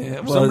alive?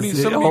 Yeah, well,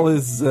 all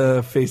his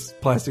face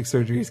plastic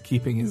surgery is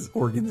keeping his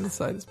organs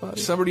inside his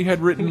body. Somebody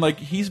had written, like,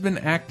 he's been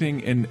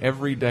acting in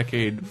every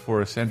decade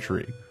for a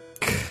century.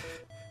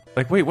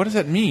 Like, wait, what does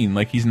that mean?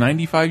 Like, he's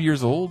 95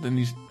 years old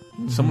and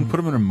someone put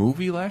him in a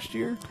movie last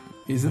year?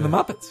 He's in the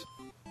Muppets.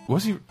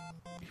 Was he?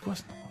 He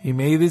wasn't. He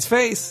made his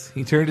face.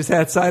 He turned his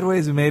hat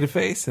sideways and made a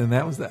face, and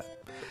that was that.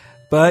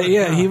 But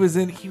yeah, he was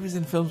in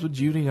films with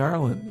Judy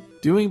Garland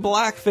doing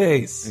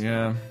blackface.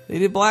 Yeah. They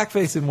did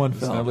blackface in one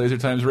It's not film. Laser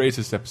Times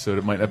Racist episode.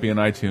 It might not be on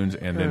iTunes.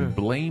 And then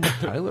blame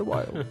Tyler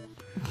Wilde.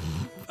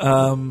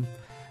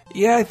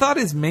 Yeah, I thought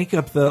his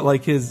makeup,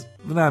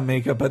 not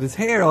makeup, but his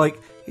hair,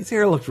 his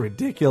hair looked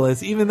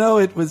ridiculous, even though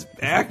it was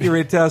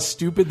accurate to how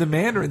stupid the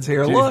Mandarin's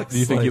hair looks. Do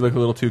you think you look a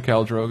little too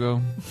Khal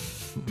Drogo?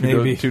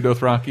 Maybe. Too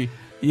Dothraki?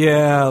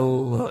 Yeah,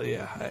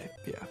 a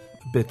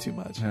bit too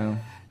much. Do Yeah.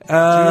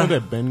 you know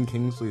that Ben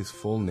Kingsley's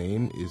full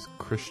name is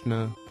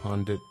Krishna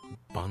Pandit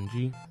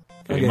Banji?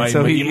 Okay,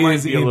 so he might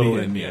is be a little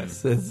Indian, Indian.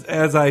 yes,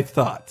 as I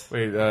thought.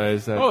 Wait,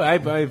 is that... Oh, I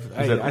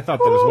thought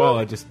that as well.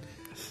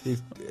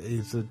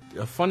 He's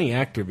a funny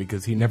actor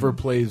because he never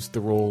plays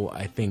the role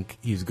I think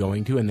he's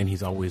going to, and then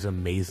he's always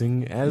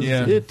amazing as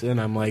it.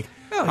 And I'm like,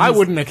 I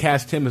wouldn't have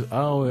cast him as.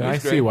 Oh, I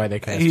see great. why they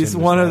cast him. He's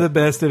one of the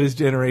best of his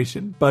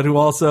generation, but who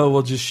also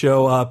will just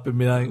show up and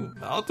be like,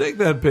 "I'll take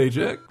that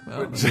paycheck.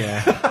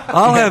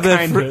 I'll have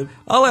that.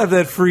 I'll have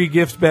that free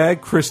gift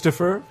bag,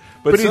 Christopher."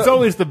 But he's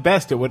always the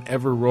best at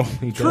whatever role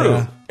he does.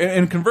 True.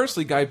 And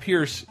conversely, Guy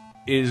Pearce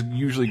is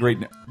usually great.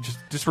 Just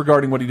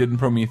disregarding what he did in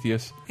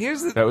Prometheus.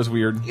 That was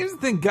weird. Here's the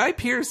thing: Guy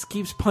Pearce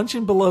keeps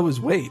punching below his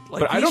weight.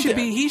 But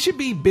he should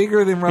be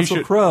bigger than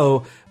Russell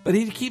Crowe, but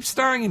he keeps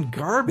starring in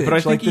garbage. But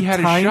I think he had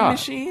a Time shot.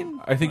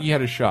 Machine. I think he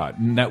had a shot,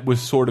 and that was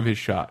sort of his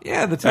shot.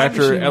 Yeah, the Time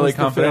after Machine LA was the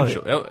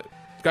Confidential.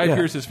 Guy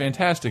Pearce is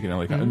fantastic in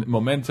LA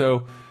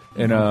Memento.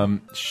 And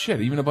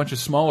even a bunch of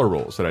smaller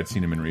roles that I'd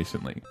seen him in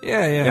recently.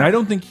 Yeah. And I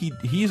don't think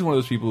he's one of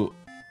those people.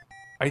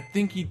 I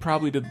think he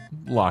probably did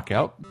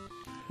Lockout.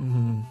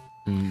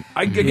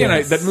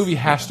 That movie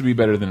has to be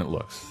better than it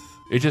looks.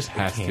 It just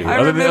has to.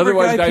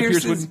 Otherwise, Guy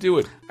Pearce wouldn't do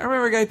it. I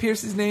remember Guy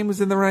Pearce's name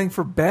was in the running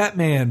for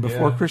Batman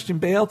before Christian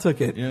Bale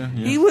took it. Yeah.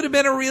 He would have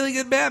been a really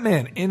good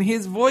Batman, and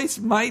his voice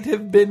might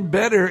have been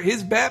better.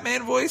 His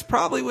Batman voice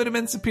probably would have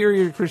been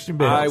superior to Christian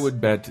Bale's. I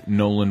would bet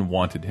Nolan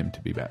wanted him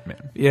to be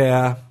Batman.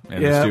 Yeah.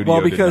 And the studio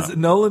well, did because not.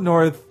 Nolan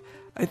North,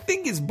 I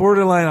think, is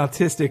borderline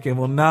autistic and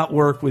will not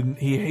work with.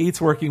 He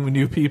hates working with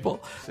new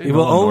people. He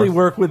will only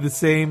work with the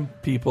same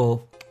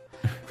people.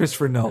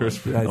 Christopher Nolan.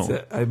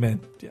 I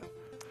meant,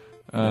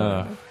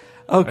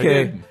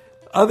 okay.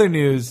 Other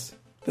news,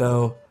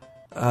 though.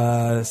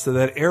 So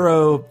that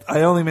Arrow,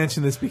 I only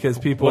mention this because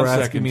people are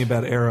asking me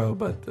about Arrow.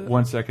 But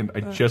 1 second, I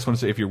just want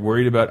to say, if you're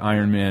worried about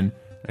Iron Man,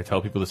 I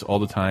tell people this all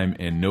the time,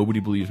 and nobody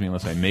believes me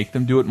unless I make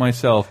them do it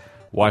myself.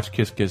 Watch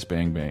Kiss Kiss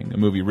Bang Bang, a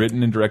movie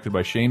written and directed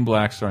by Shane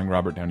Black, starring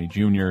Robert Downey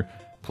Jr.,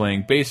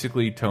 playing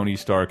basically Tony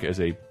Stark as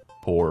a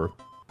poor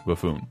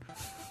buffoon.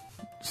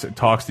 So,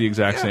 talks the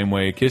exact same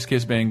way. Kiss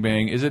Kiss Bang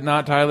Bang. Is it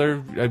not,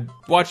 Tyler? I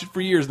watched it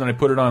for years, and then I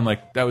put it on.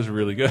 That was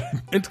really good.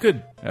 It's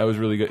good. That was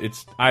really good.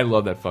 I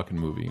love that fucking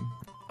movie.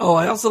 Oh,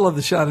 I also love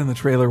the shot in the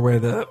trailer where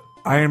the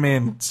Iron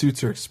Man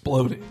suits are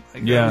exploding.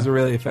 That was a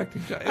really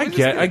effective shot.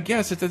 I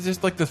guess it's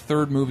just like the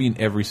third movie in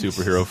every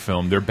superhero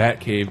film. Their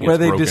Batcave gets where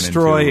they broken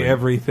destroy into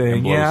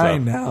everything.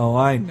 and blows up.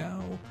 I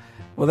know.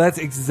 Well, that's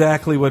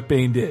exactly what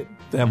Bane did.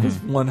 That was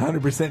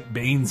 100%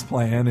 Bane's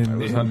plan.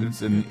 And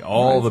it's in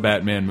all the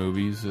Batman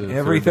movies.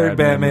 Every third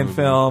Batman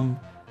film.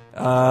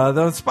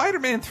 Though in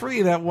Spider-Man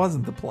 3, that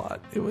wasn't the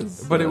plot. It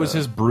was, but it was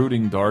his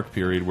brooding dark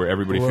period where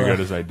everybody figured out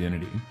his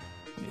identity.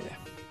 Yeah.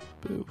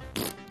 Boo.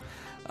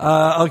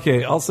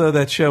 Okay. Also,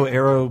 that show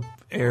Arrow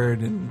aired,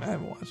 and I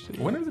haven't watched it yet.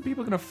 When are the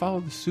people going to follow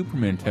the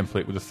Superman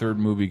template where the third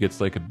movie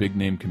gets like a big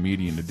name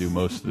comedian to do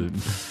most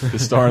of the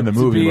star in the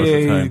movie most of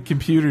the time?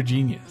 Computer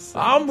genius.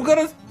 I'm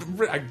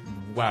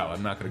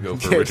not going to go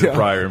for a Richard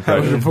Pryor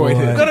impression. I'm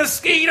going to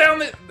ski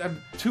down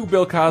to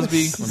Bill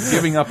Cosby. I'm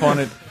giving up on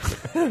it.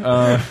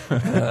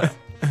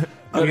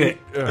 Okay.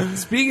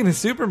 Speaking of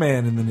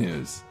Superman in the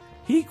news,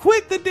 he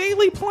quit the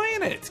Daily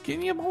Planet.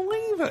 Can you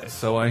believe it?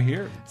 So I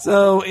hear.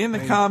 So in the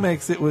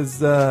comics, it was.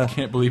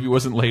 Can't believe he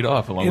wasn't laid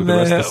off along with the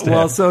rest of the staff.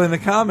 Well, so in the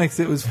comics,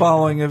 it was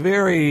following a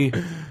very.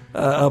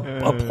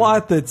 A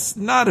plot that's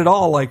not at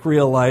all like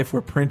real life,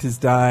 where Print is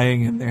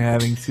dying and they're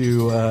having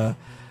to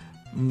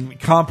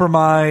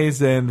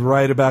compromise and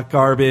write about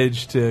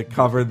garbage to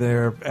cover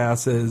their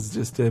asses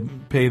just to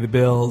pay the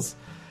bills.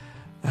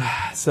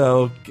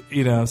 So,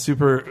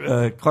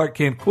 Clark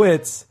Kent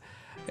quits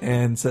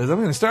and says, I'm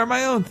going to start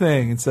my own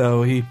thing. And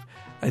so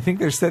I think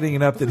they're setting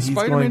it up that he's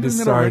going to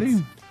start.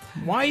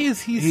 Why is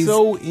he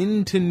so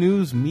into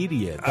news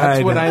media?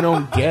 That's what I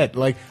don't get.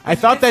 I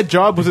thought that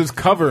job was his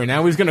cover, and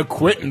now he's going to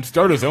quit and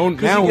start his own.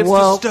 Now, he gets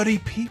to study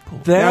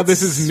people. Now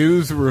this is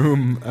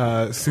newsroom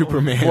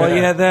Superman.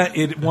 Well,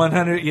 it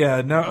 100.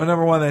 Yeah,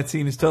 number one, that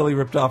scene is totally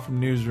ripped off from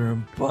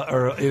Newsroom,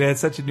 or it had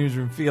such a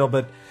Newsroom feel.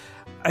 But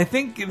I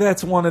think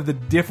that's one of the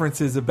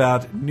differences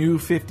about New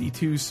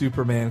 52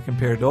 Superman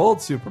compared to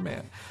old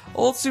Superman.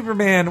 Old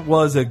Superman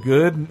was a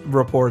good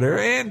reporter,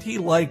 and he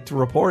liked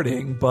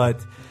reporting,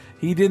 but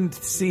he didn't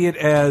see it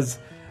as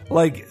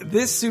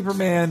this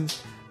Superman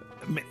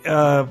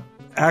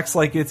acts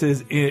like it's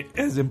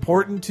as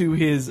important to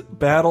his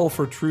battle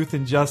for truth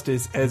and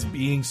justice as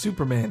being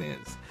Superman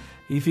is.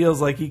 He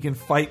feels like he can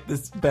fight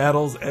these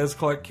battles as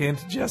Clark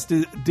Kent just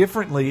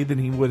differently than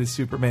he would as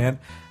Superman,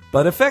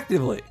 but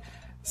effectively.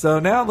 So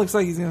now it looks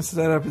like he's going to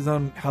set up his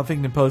own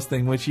Huffington Post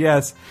thing, which,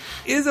 yes,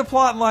 is a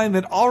plot line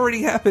that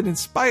already happened in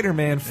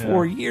Spider-Man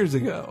 4 years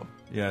ago.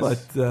 Yes.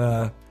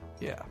 But,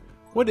 yeah.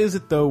 What is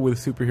it, though, with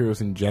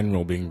superheroes in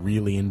general being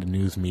really into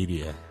news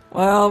media?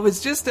 Well,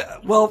 it's just,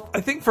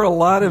 I think for a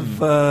lot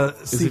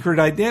of secret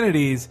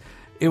identities,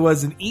 it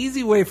was an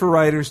easy way for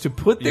writers to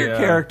put their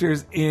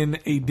characters in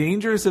a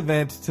dangerous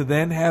event to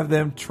then have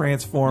them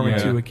transform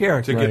into a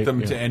character. To get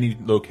them to any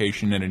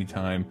location at any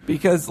time.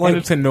 Because, and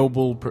it's a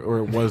noble, or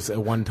it was at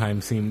one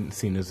time seen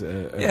as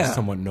a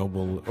somewhat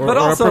noble. But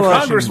also,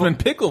 Congressman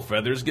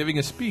Picklefeathers giving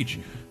a speech.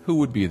 Who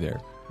would be there?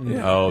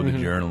 Yeah. Oh, the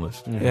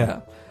journalist.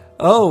 Yeah.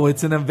 Oh,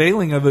 it's an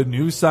unveiling of a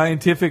new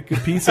scientific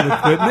piece of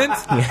equipment?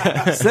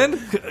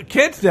 Send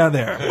Kent down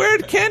there.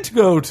 Where'd Kent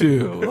go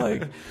to?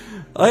 Like,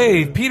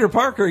 hey, Peter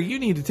Parker, you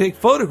need to take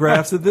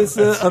photographs of this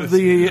of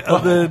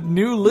the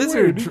new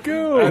lizard.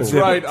 That's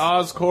right.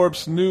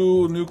 Oscorp's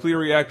new nuclear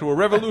reactor will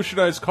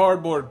revolutionize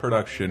cardboard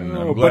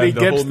production. But he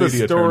gets the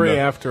story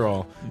after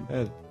all.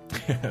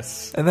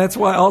 Yes. And that's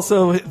why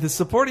also the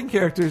supporting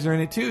characters are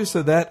in it too,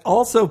 so that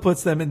also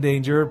puts them in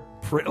danger.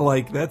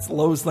 Like, that's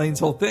Lois Lane's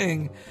whole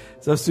thing,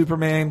 so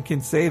Superman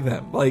can save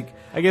them. Like,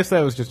 I guess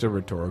that was just a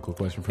rhetorical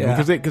question for me,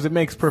 because it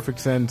makes perfect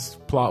sense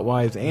plot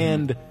wise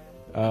and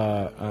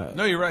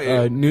no, you're right.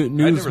 I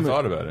never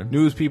thought about it.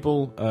 News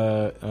people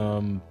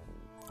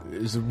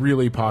is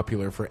really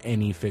popular for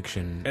any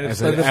fiction. And as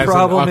the an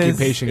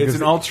occupation. It's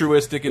an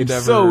altruistic endeavor.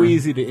 It's so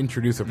easy to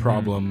introduce a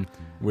problem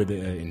with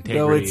integrity.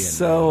 Though it's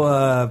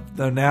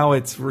though now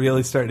it's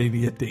really starting to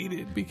get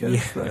dated because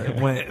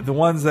when the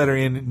ones that are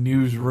in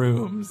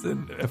newsrooms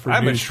and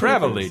I'm a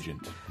travel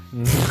agent.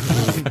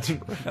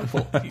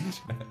 Travel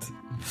agent.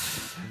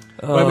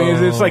 Well, I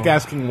mean, it's like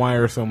asking why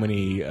are so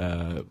many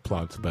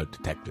plots about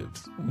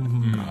detectives?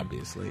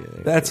 Obviously,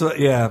 that's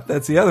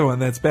that's the other one.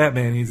 That's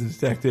Batman. He's a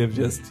detective.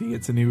 Just he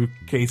gets a new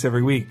case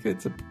every week.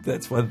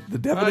 That's what the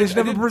definition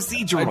of a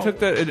procedural. I took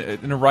that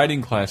in a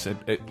writing class.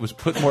 It was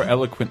put more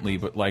eloquently,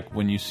 but like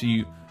when you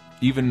see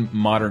even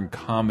modern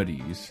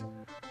comedies,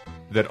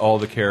 that all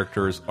the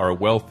characters are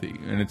wealthy,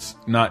 and it's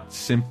not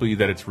simply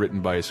that it's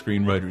written by a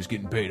screenwriter who's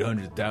getting paid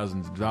hundreds of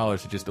thousands of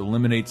dollars. It just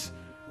eliminates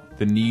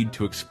the need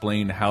to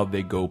explain how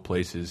they go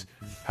places,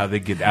 how they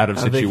get out of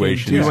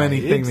situations. They can do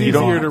anything. It's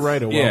easier to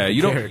write a wealthy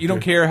you don't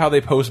care how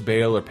they post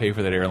bail or pay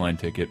for that airline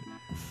ticket,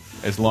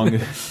 as long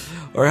as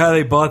or how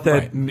they bought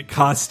that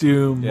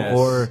costume,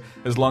 or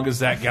as long as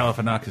Zach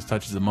Galifianakis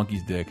touches a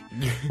monkey's dick,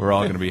 we're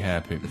all going to be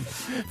happy.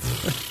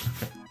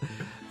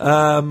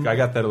 I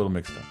got that a little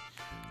mixed up.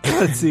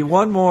 Let's see.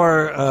 One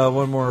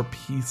more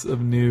piece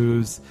of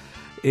news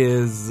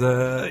is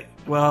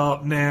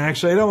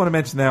actually I don't want to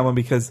mention that one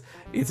because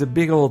it's a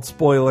big old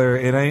spoiler,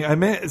 and I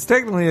meant it's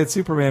technically that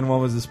Superman one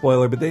was a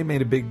spoiler, but they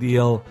made a big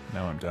deal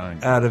now I'm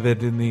dying out of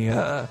it in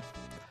the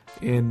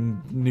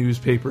in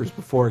newspapers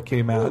before it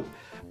came out.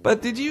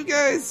 But did you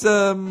guys?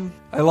 I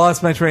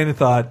lost my train of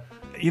thought.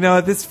 You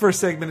know, this first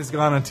segment has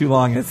gone on too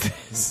long.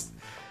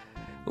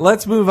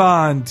 Let's move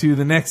on to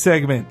the next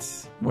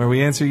segment where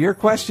we answer your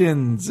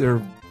questions.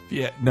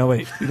 You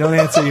don't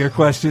answer your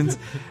questions.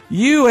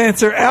 You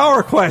answer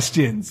our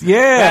questions.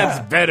 Yeah.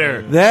 That's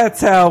better. That's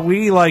how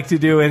we like to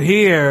do it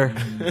here.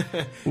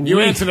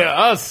 You answer to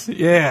us.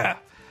 Yeah.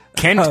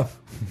 Kent. All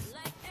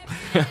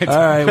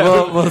right,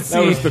 we'll see.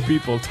 That was the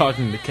people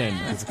talking to Ken.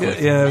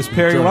 Yeah, it was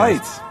Perry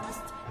White.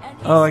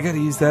 Oh, I got to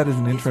use that as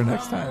an intro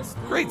next time.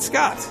 Great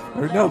Scott.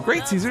 Or no,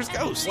 Great Caesar's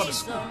Ghost. What a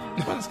scoop.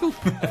 What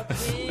a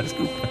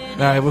scoop. All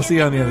right, we'll see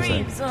you on the other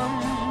side.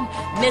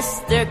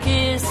 Mr.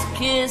 Kiss,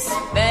 Kiss,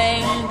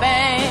 Bang,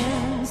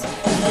 Bangs.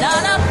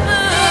 Not a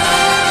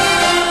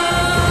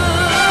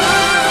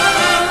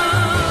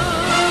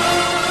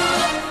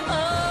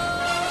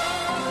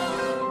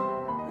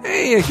fool.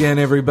 Hey again,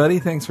 everybody.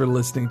 Thanks for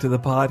listening to the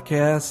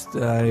podcast.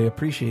 I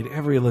appreciate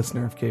every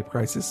listener of Cape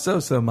Crisis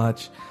so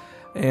much.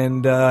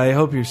 And I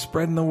hope you're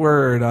spreading the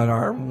word on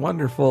our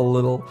wonderful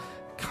little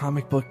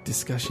comic book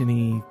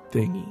discussion-y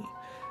thingy.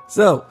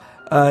 So,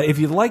 if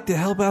you'd like to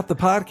help out the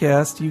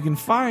podcast, you can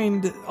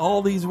find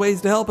all these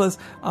ways to help us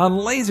on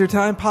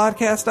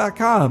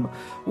lasertimepodcast.com.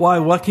 Why,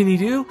 what can you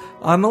do?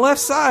 On the left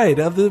side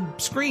of the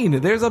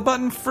screen, there's a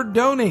button for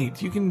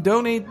donate. You can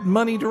donate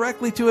money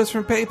directly to us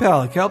from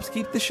PayPal. It helps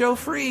keep the show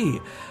free.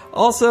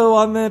 Also,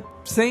 on the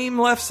same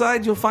left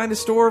side, you'll find a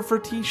store for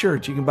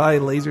t-shirts. You can buy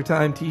Laser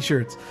Time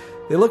t-shirts.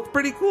 They look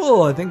pretty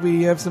cool. I think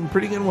we have some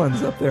pretty good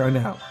ones up there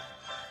now.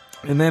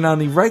 And then on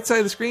the right side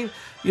of the screen,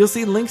 you'll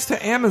see links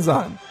to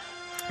Amazon.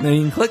 Now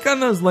you can click on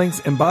those links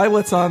and buy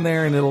what's on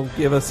there, and it'll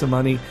give us some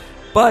money.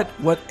 But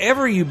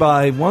whatever you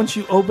buy, once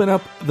you open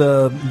up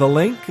the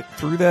link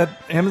through that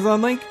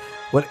Amazon link,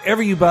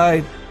 whatever you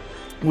buy,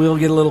 we'll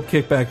get a little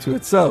kickback to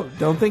it. So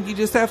don't think you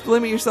just have to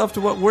limit yourself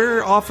to what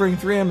we're offering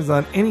through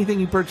Amazon.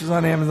 Anything you purchase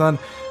on Amazon,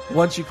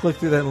 once you click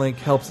through that link,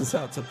 helps us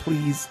out. So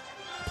please,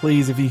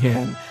 if you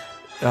can,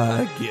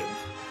 give.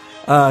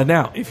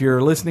 Now, if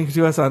you're listening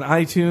to us on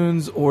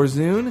iTunes or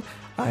Zune,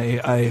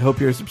 I hope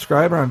you're a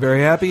subscriber. I'm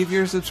very happy if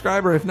you're a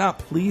subscriber. If not,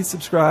 please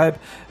subscribe.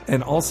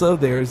 And also,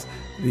 there's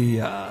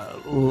the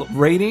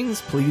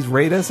ratings. Please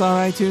rate us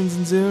on iTunes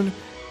and Zune.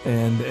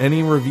 And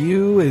any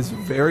review is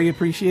very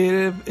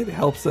appreciated. It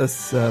helps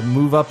us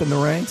move up in the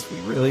ranks. We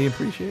really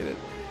appreciate it.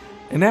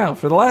 And now,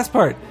 for the last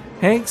part,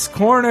 Hank's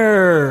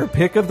Corner,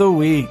 pick of the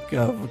week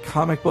of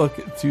comic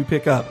book to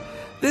pick up.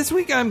 This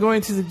week I'm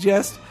going to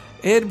suggest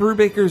Ed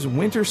Brubaker's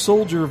Winter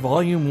Soldier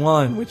Volume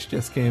 1, which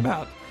just came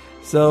out.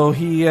 So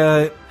he,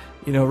 Red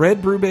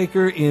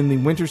Brubaker in the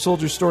Winter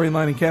Soldier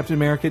storyline in Captain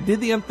America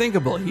did the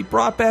unthinkable. He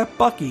brought back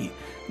Bucky.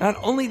 Not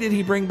only did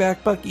he bring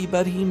back Bucky,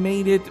 but he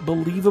made it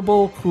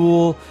believable,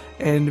 cool,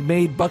 and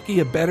made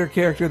Bucky a better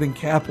character than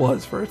Cap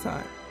was for a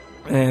time.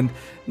 And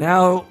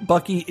now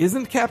Bucky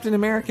isn't Captain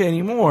America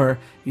anymore.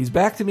 He's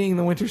back to being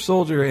the Winter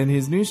Soldier, and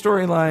his new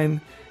storyline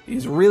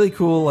is really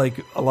cool, like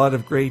a lot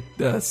of great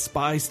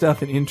spy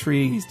stuff and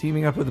intrigue. He's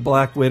teaming up with the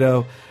Black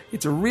Widow.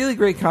 It's a really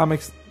great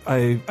comics.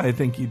 I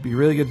think you'd be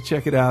really good to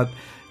check it out.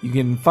 You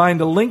can find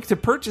a link to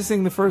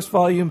purchasing the first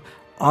volume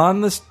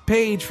on the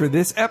page for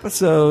this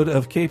episode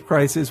of Cape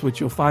Crisis, which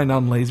you'll find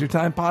on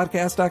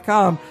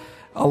lasertimepodcast.com,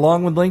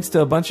 along with links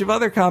to a bunch of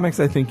other comics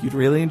I think you'd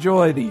really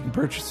enjoy that you can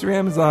purchase through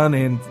Amazon,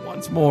 and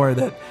once more,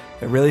 that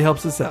really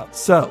helps us out.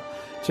 So,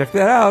 check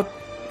that out.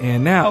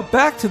 And now,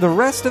 back to the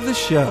rest of the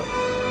show.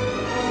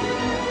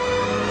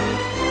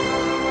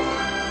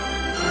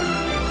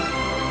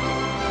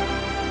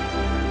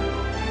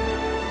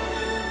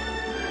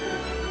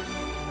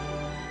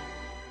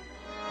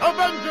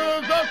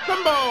 Avengers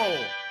Assemble!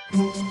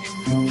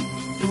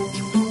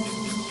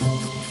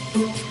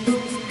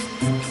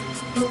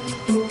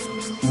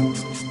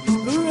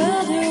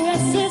 Brother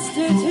and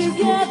sister,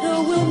 together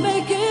we'll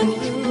make it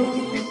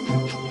through.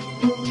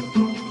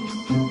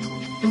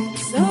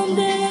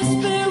 Someday a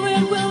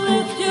spirit will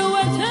lift you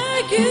and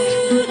take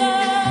you there.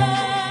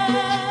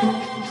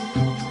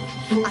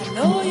 I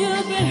know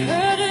you've been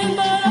hurting,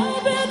 but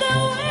I'll be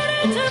there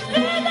waiting to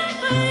be there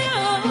for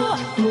you.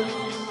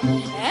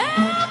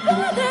 And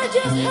brother,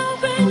 just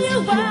helping you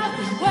out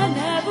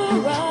whenever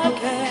I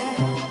can.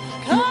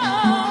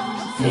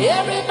 'Cause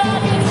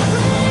everybody's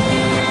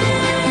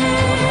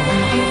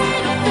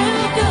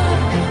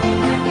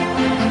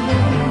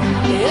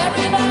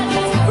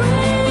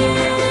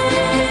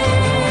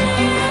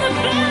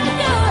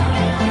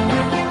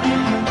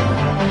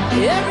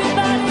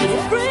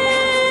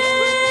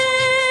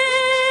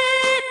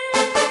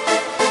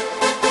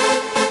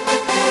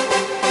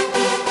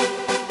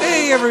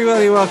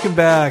Everybody, welcome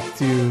back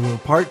to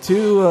part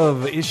 2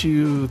 of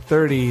issue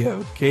 30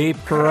 of Cape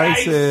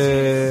Crisis.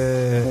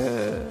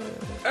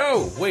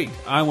 Oh, wait.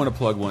 I want to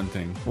plug one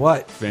thing.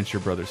 What? Venture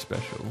Brothers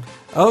special.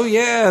 Oh,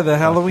 yeah, the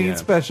Halloween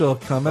special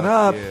coming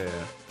up Yeah.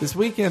 this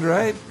weekend,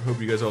 right? I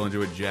hope you guys all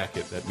enjoy a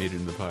jacket that made it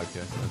into the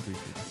podcast last week.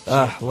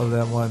 I love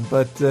that one.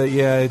 But,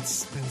 yeah,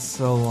 it's been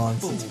so long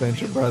since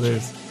Venture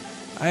Brothers.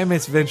 I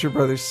miss Venture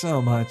Brothers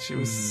so much. It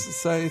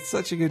was it's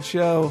such a good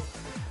show.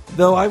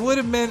 Though I would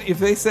have meant if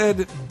they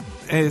said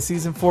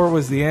season 4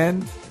 was the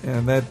end,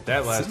 and that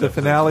last the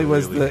finale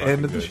was really the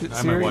end of the good. series.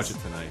 I might watch it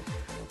tonight.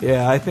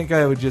 Yeah, I think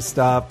I would just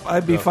stop.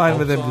 I'd be fine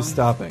with them Pulp just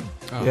song? stopping.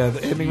 Oh, yeah,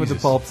 the ending with the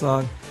Jesus. Pulp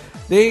song.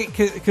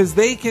 Because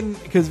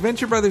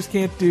Venture Brothers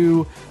can't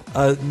do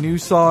a new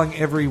song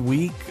every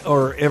week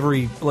or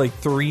every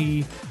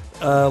 3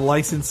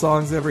 licensed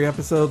songs every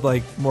episode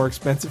like more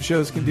expensive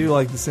shows can do,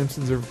 like The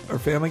Simpsons or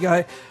Family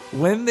Guy.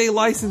 When they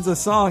license a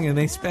song and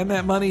they spend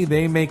that money,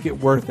 they make it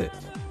worth it.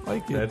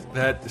 Like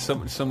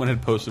Someone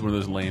had posted one of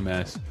those lame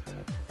ass.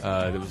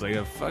 There was like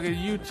a fucking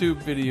YouTube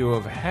video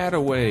of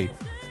Hadaway.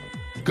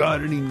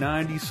 Got any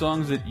 90s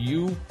songs that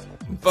you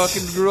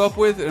fucking grew up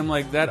with? And I'm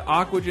like, that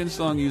Aquagen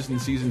song used in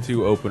season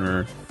 2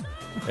 opener,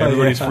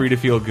 Everybody's Free to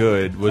Feel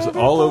Good, was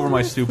all over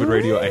my stupid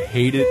radio. I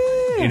hate it,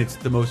 and it's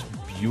the most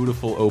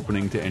beautiful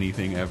opening to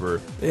anything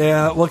ever.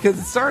 Yeah, well,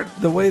 because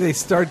the way they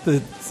start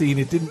the scene,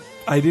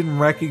 I didn't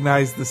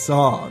recognize the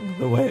song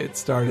the way it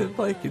started.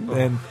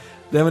 And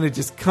then when it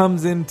just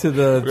comes into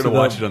the... We're going to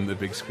watch it on the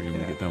big screen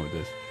when we get done with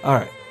this. All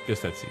right.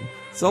 Just that scene.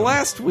 So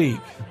last week,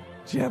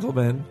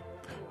 gentlemen,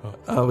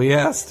 we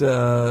asked,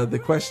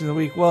 the question of the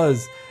week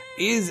was,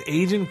 is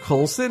Agent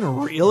Coulson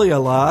really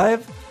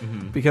alive?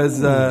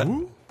 Because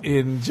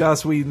in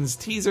Joss Whedon's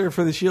teaser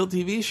for the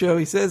S.H.I.E.L.D. TV show,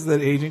 he says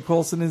that Agent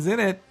Coulson is in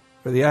it,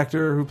 or the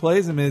actor who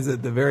plays him is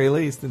at the very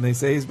least, and they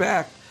say he's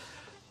back.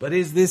 But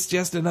is this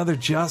just another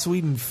Joss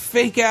Whedon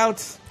fake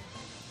out?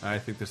 I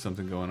think there's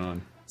something going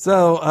on.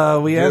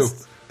 So we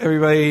asked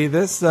everybody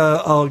this.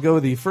 I'll go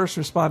with the first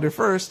responder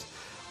first.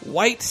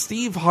 White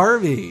Steve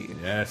Harvey.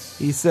 Yes.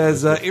 He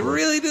says, it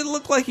really didn't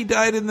look like he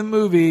died in the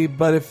movie,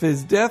 but if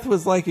his death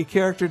was like a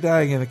character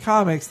dying in the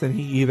comics, then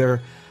he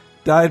either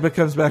died but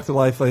comes back to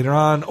life later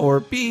on, or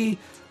B,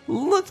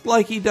 looked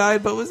like he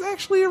died but was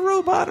actually a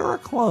robot or a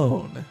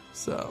clone.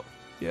 So,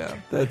 yeah,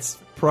 that's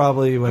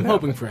probably what I'm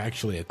happened. hoping for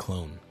actually a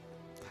clone.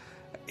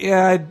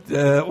 Yeah,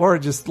 or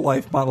just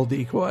life model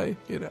decoy,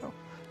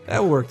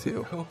 That would work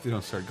too. I hope they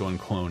don't start going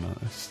clone on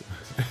us.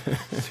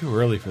 It's too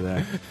early for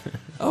that.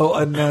 Oh,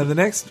 and the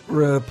next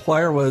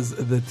replier was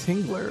the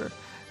Tingler.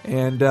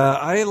 And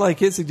I like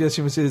his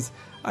suggestion, which is,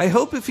 I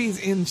hope if he's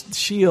in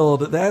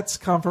S.H.I.E.L.D., that's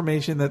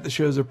confirmation that the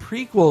show's a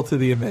prequel to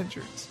the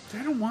Avengers.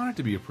 I don't want it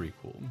to be a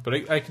prequel,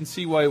 but I can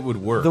see why it would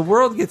work. The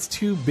world gets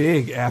too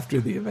big after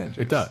the Avengers.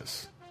 It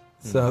does.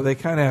 So they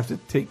kind of have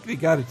to they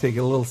got to take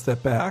a little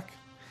step back.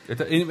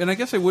 And I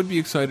guess I would be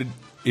excited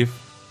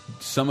if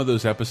some of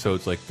those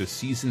episodes, like the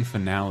season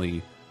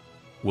finale,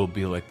 will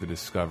be like the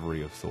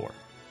discovery of Thor.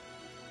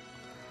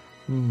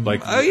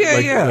 Like,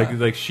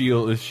 like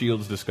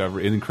Shield's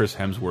discovery, and then Chris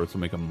Hemsworth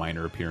will make a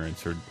minor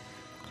appearance, or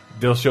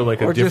they'll show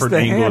like a different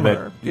angle of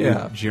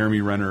that Jeremy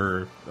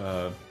Renner,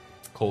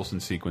 Coulson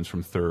sequence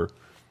from Thor.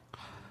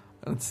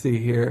 Let's see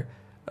here.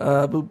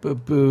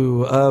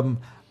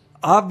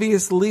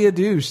 Obvious Leah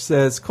Douche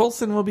says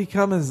Coulson will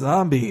become a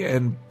zombie,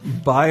 and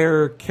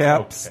Bite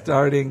Cap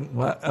starting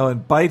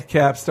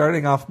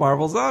off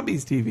Marvel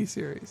Zombies TV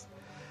series.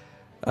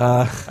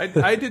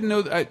 I didn't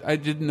know. I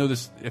didn't know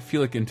this. I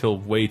feel like until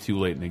way too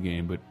late in the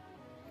game. But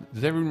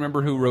does everyone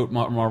remember who wrote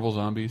Marvel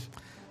Zombies?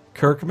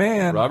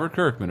 Kirkman, Robert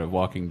Kirkman of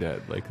Walking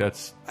Dead. Like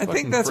that's. I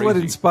think that's crazy. what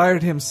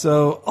inspired him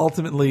so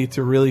ultimately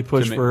to really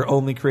push for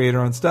only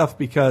creator-owned stuff,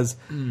 because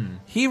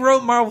he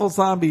wrote Marvel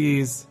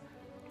Zombies.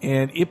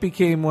 And it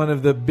became one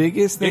of the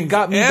biggest things ever. It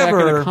got me back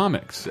into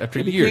comics after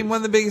years. It became one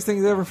of the biggest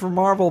things ever for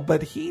Marvel,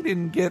 but he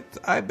didn't get,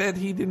 I bet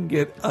he didn't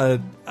get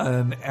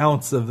an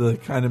ounce of the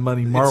kind of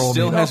money Marvel made. It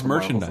still has off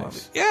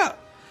merchandise. Yeah.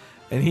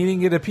 And he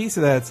didn't get a piece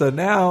of that. So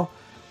now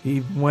he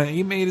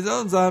made his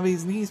own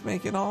zombies, and he's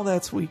making all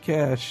that sweet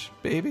cash,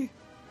 baby.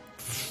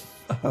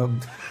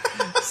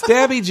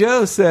 Stabby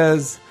Joe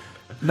says,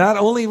 not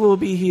only will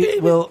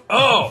he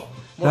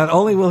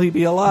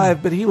be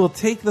alive, but he will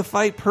take the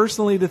fight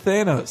personally to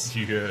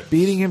Thanos,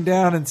 beating him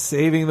down and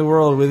saving the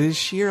world with his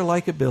sheer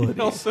likability. He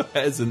also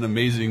has an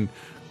amazing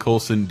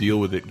Coulson deal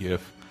with it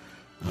gif,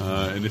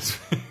 and it's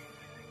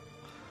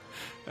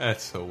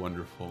that's so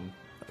wonderful.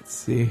 Let's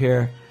see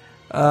here.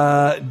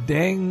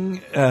 Dan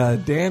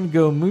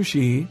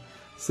Gomushi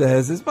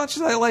says, as much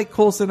as I like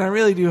Coulson, I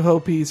really do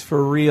hope he's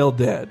for real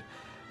dead.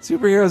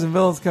 Superheroes and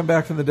villains come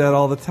back from the dead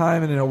all the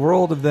time, and in a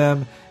world of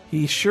them,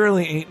 he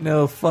surely ain't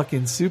no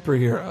fucking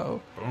superhero.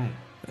 Boom.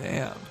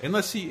 Damn.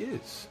 Unless he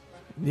is.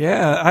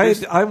 Yeah,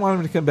 I want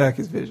him to come back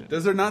as Vision.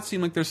 Does there not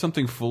seem like there's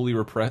something fully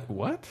repressed?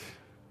 What?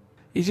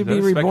 He should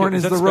be reborn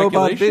as the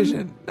robot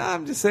Vision. No,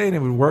 I'm just saying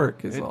it would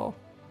work, is all.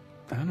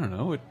 I don't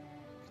know. It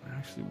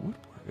actually would work.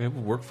 It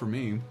would work for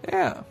me.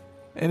 Yeah.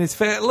 And his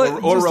fat.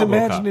 Just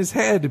imagine his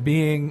head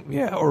being.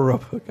 Yeah, or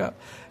RoboCop.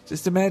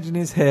 Just imagine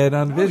his head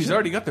on Vision. He's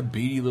already got the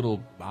beady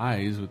little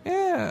eyes. With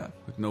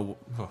no.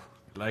 Oh,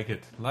 like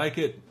it.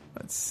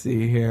 Let's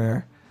see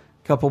here.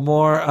 A couple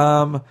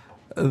more.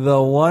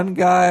 The one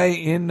guy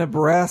in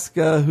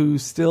Nebraska who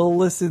still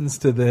listens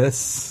to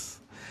this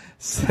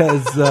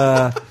says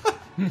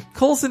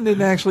Coulson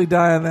didn't actually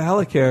die on the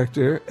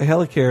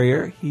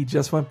helicarrier. He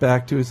just went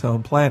back to his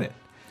home planet.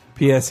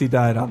 P.S. He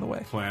died on the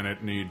way.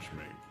 Planet needs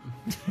me.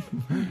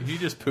 He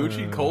just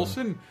poochied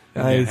Coulson?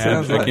 I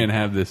can't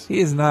have this. He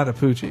is not a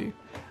poochie.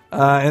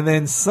 And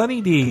then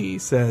Sonny D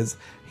says,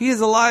 he is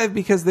alive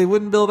because they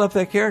wouldn't build up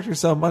that character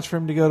so much for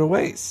him to go to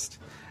waste.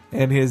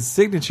 And his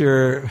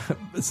signature,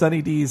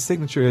 Sonny D's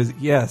signature is,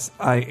 yes,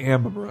 I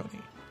am a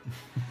brony.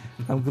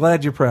 I'm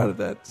glad you're proud of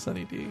that,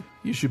 Sonny D.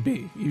 You should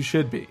be. You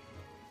should be.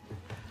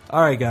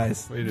 All right,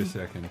 guys. Wait a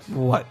second.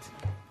 What?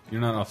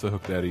 You're not off the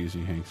hook that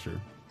easy, Hankster.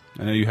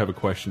 I know you have a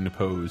question to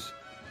pose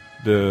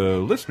the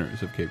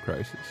listeners of Cape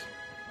Crisis.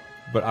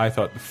 But I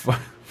thought the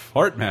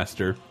Fart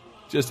Master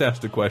just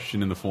asked a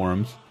question in the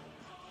forums.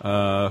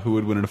 Who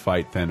would win in a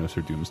fight, Thanos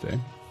or Doomsday?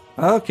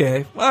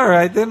 Okay. All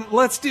right, then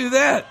let's do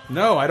that.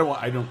 No, I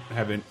don't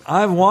have it.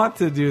 I want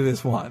to do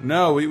this one.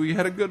 No, we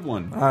had a good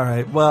one. All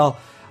right. Well,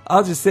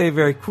 I'll just say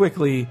very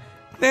quickly,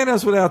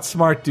 Thanos would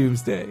outsmart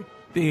Doomsday.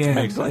 The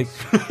end. Like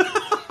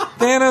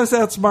Thanos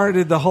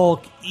outsmarted the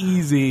Hulk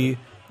easy.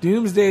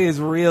 Doomsday is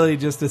really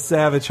just a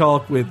savage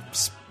Hulk with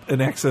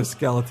an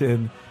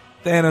exoskeleton.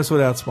 Thanos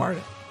would outsmart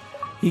it.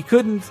 He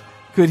couldn't.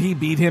 Could he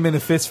beat him in a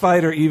fist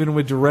fight or even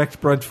with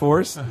direct brunt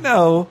force?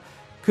 No.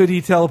 Could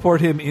he teleport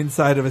him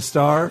inside of a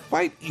star?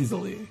 Quite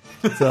easily.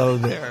 So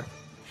there.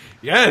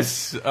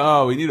 Yes.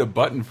 Oh, we need a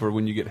button for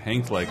when you get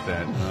hanked like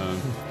that.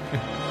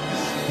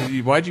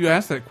 Why'd you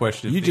ask that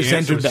question? You just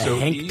entered the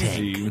hank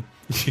tank.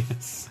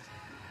 Yes.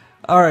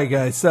 All right,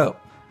 guys. So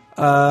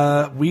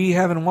we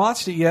haven't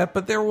watched it yet,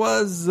 but there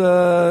was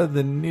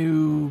the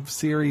new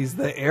series,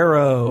 The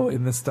Arrow,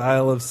 in the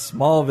style of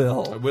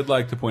Smallville. I would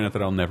like to point out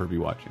that I'll never be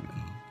watching it.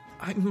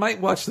 I might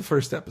watch the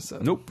first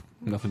episode. Nope.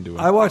 Nothing doing.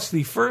 I watched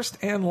the first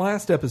and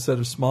last episode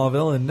of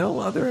Smallville and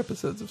no other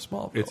episodes of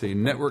Smallville. It's a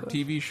network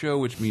TV show,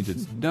 which means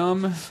it's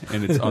dumb,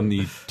 and it's on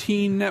the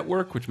teen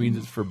network, which means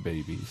it's for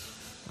babies.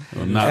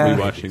 I'll not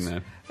be watching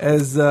that.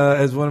 As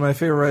one of my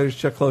favorite writers,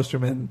 Chuck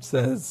Klosterman,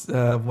 says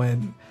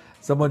when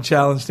someone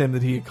challenged him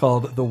that he had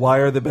called The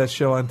Wire the best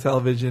show on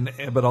television,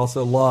 but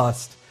also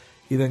Lost,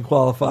 he then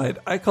qualified,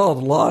 I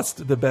called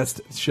Lost the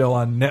best show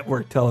on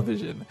network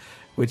television,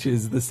 which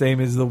is the same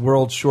as the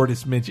world's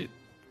shortest midget.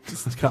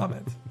 Just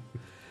comment.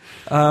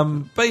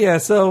 But yeah,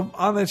 so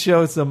on that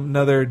show, it's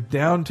another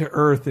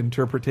down-to-earth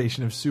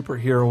interpretation of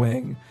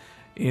superheroing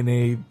in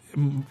a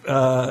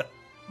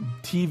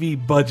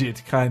TV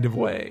budget kind of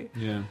way.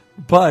 Yeah.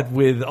 But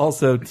with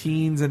also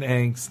teens and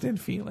angst and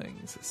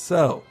feelings.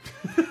 So,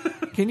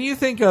 can you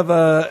think of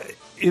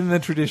in the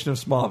tradition of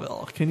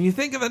Smallville. Can you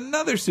think of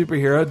another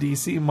superhero,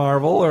 DC,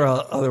 Marvel, or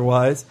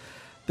otherwise,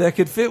 that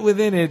could fit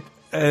within it?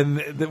 And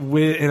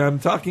I'm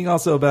talking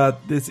also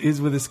about this is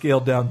with a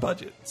scaled down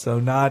budget. So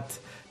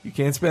you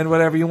can't spend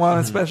whatever you want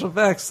on special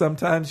effects.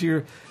 Sometimes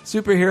your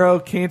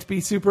superhero can't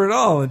be super at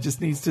all and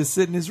just needs to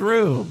sit in his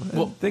room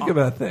and think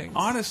about things.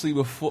 Honestly,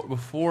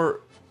 before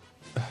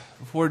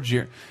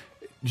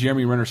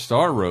Jeremy Renner's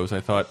star rose,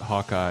 I thought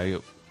Hawkeye,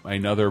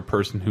 another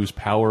person whose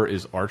power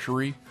is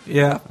archery.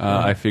 Yeah.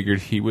 I figured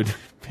he would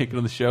make it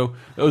on the show.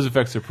 Those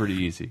effects are pretty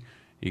easy.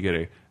 You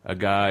get a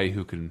guy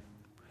who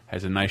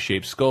has a nice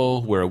shaped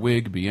skull, wear a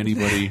wig, be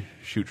anybody,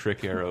 shoot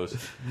trick arrows,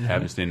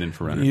 have him stand in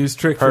for Renner. Use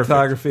trick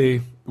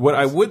photography. What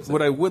I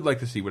would like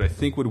to see, what I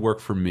think would work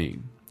for me,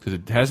 because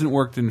it hasn't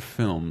worked in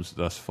films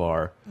thus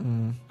far,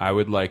 I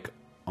would like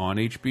on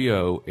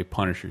HBO a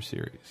Punisher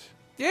series.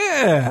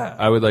 Yeah,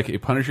 I would like a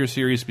Punisher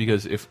series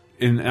because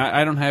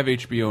I don't have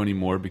HBO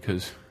anymore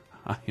because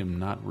I am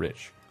not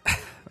rich.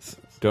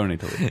 Donate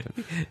to it.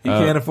 You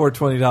can't afford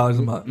 $20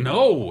 a month.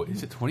 No,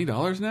 is it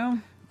 $20 now?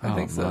 I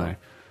think so. My.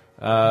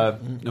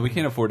 No, we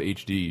can't afford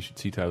HD. You should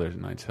see Tyler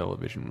Night's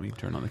television when we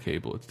turn on the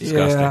cable. It's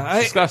disgusting. Yeah,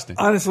 it's disgusting.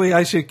 Honestly,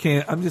 I'm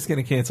just going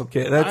to cancel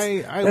cable.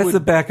 That's the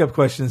backup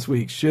question this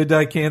week. Should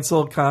I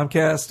cancel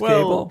Comcast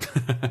cable?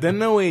 The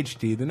no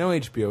HD, the no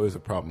HBO is a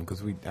problem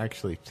because we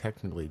actually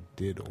technically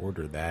did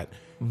order that.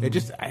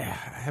 I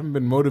haven't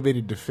been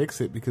motivated to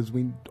fix it because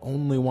we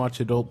only watch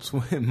Adult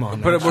Swim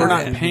on. But we're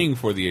not paying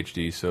for the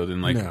HD, so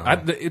then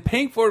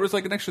paying for it was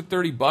like an extra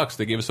 $30.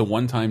 They gave us a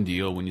one-time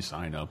deal when you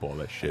sign up, all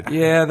that shit.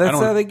 Yeah, that's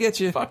how they get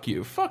you. Fuck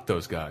you, fuck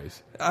those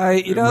guys. What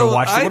am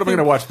I going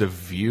to watch? The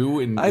View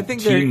and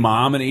Teen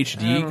Mom and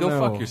HD? Go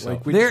fuck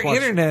yourself. Their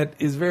internet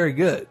is very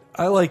good.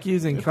 I like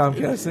using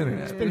Comcast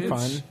internet. It's been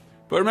fun.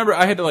 But remember,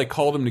 I had to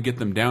call them to get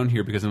them down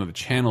here because none of the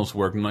channels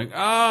worked. I'm like,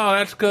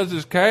 that's because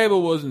this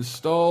cable was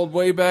installed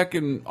way back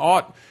in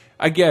aught.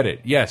 I get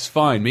it. Yes,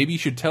 fine. Maybe you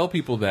should tell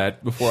people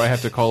that before I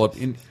have to call up.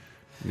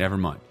 Never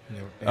mind.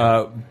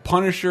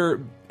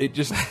 Punisher.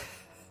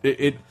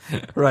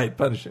 Right,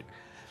 Punisher.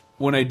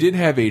 When I did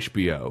have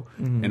HBO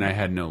and I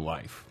had no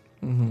life,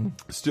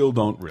 still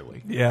don't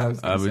really. Yeah,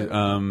 I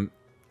was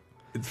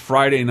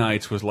Friday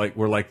nights were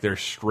like their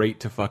straight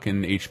to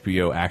fucking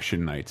HBO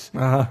action nights.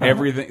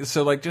 Everything.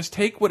 So just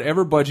take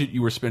whatever budget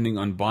you were spending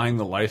on buying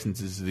the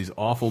licenses to these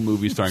awful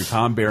movies starring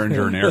Tom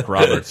Berenger and Eric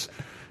Roberts,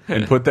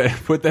 and put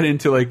that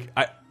into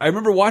I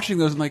remember watching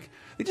those and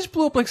they just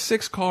blew up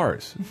 6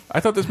 cars. I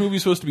thought this movie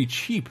was supposed to be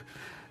cheap.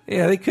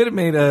 Yeah, they could have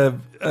made a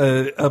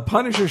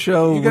Punisher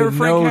show with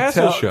no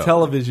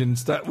television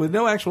with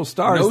no actual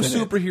stars. No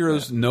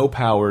superheroes, no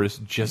powers,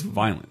 just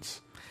violence.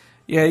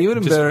 Yeah, you would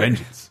have better.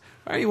 Vengeance.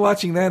 Why are you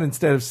watching that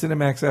instead of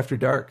Cinemax After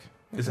Dark?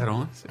 Is that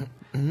on?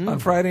 On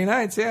Friday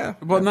nights, yeah.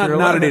 Well, not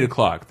at 8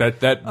 o'clock.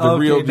 Not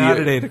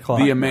at 8 o'clock.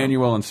 The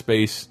Emmanuel in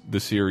Space,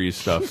 the series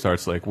stuff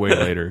starts way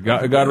later.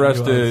 God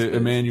rest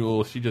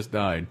Emmanuel. She just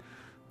died.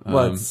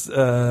 What's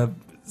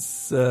the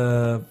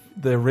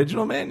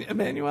original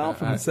Emmanuel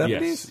from the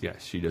 70s?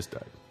 Yes, she just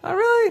died. Oh,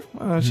 really?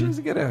 Oh, she was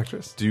a good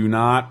actress. Do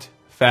not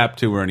fap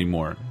to her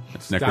anymore.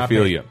 It's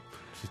necrophilia.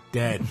 She's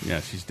dead.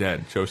 Yeah, she's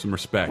dead. Show some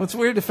respect. What's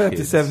weird to fap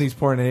to 70s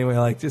porn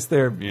anyway? Just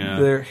their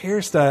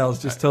hairstyles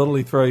just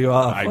totally throw you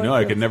off. I know.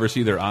 I could never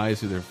see their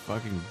eyes through their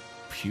fucking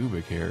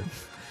pubic hair.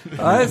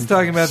 I was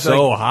talking about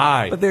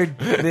high, but their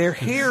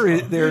hair,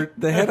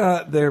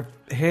 their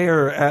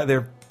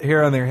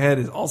hair on their head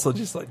is also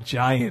just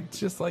giant,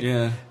 just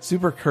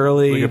super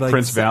curly. Like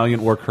Prince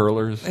Valiant wore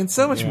curlers, and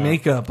so much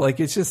makeup.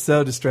 It's just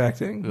so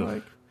distracting.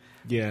 But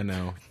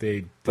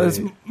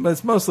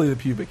it's mostly the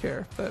pubic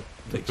hair that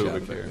takes you out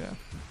of there.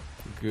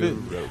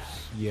 Gross.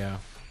 Yeah.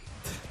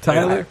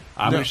 Tyler,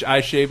 I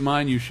shave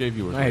mine. You shave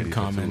yours. I had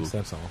comments.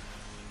 That's all.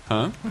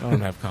 Huh? I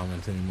don't have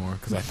comments anymore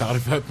because I thought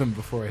about them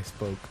before I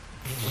spoke.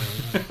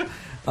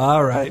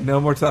 All right, no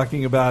more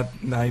talking about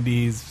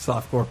 90s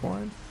softcore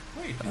porn.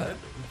 Wait,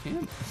 we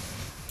can't.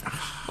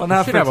 Well,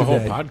 not should for have today. a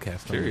whole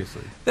podcast.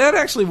 Seriously, that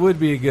actually would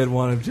be a good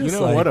one. Of just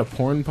what a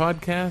porn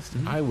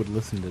podcast. I would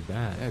listen to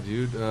that. Yeah,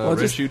 dude.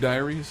 Red Shoe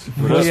Diaries.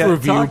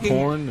 Review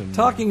porn. And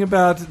talking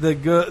about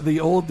the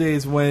old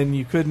days when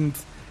you couldn't,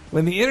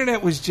 when the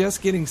internet was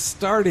just getting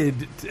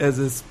started as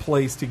this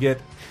place to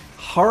get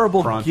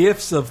horrible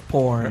gifs of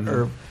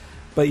porn,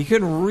 but you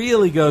couldn't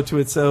really go to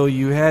it, so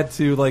you had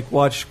to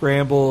watch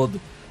scrambled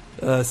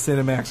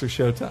Cinemax or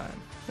Showtime.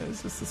 It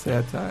was just a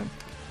sad time.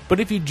 But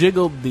if you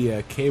jiggled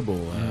the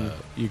cable,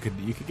 you could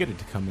get it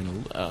to come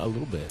in a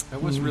little bit.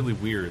 That was really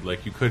weird.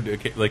 You could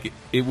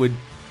it would.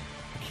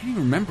 I can't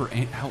even remember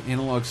how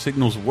analog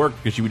signals work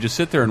because you would just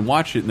sit there and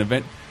watch it. And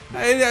event,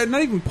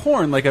 not even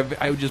porn.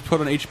 I would just put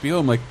on HBO.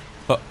 I'm like,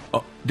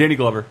 Danny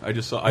Glover. I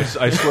just saw. I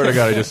swear to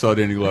God, I just saw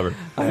Danny Glover.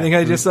 I think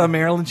I just saw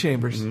Marilyn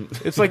Chambers.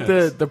 It's like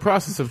the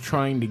process of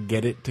trying to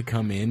get it to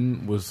come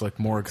in was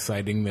more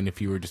exciting than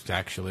if you were just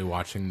actually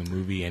watching the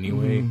movie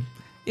anyway.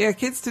 Yeah,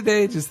 kids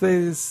today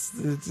they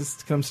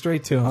just come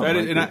straight to them.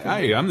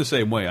 I'm the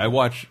same way. I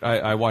watch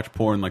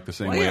porn the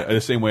same way.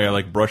 The same way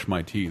I brush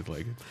my teeth.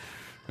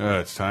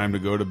 It's time to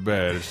go to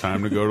bed. It's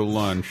time to go to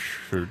lunch.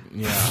 Or,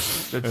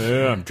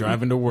 I'm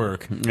driving to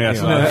work. Yeah,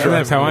 so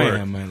that's how I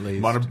am, at least.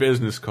 I'm on a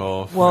business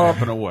call, Well,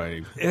 flapping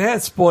away. It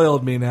has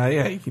spoiled me now.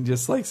 Yeah, you can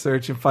just like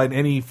search and find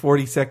any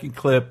 40-second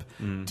clip,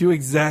 do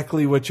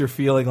exactly what you're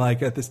feeling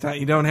like at this time.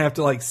 You don't have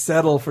to like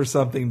settle for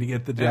something to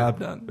get the job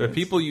done.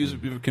 People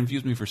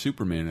confuse me for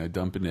Superman. I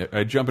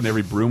jump in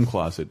every broom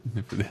closet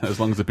as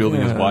long as the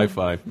building has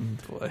Wi-Fi.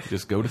 Boy.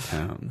 Just go to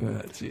town.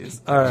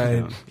 Jeez. All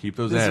right. Keep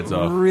those This ads is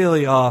off.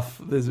 really off.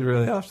 This is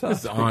really off topic.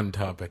 This is on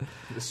topic.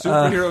 The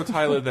superhero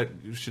Tyler that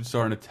should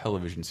star in a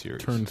television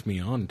series. Turns me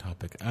on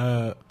topic.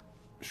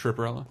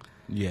 Stripperella?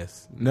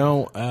 Yes.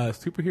 No,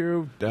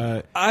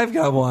 superhero. I've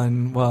got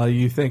one while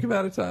you think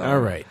about it, Tyler. All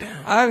right.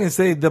 I'm going to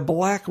say the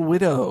Black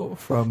Widow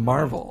from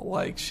Marvel.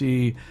 Like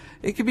it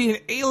could be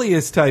an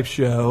Alias type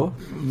show.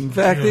 In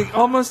fact,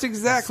 almost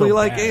exactly So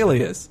like bad.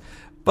 Alias.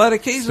 But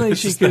occasionally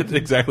she could. That's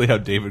exactly how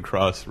David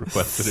Cross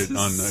requested it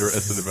on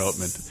Arrested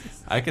Development.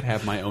 I could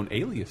have my own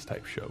Alias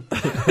type show.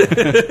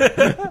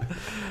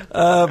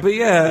 But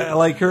yeah,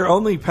 like her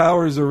only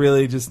powers are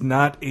really just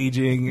not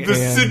aging.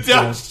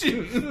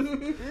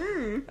 Seduction!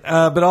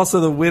 But also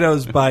the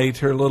Widow's bite,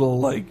 her little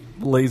like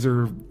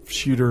laser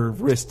shooter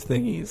wrist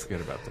thingies.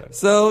 Forget about that.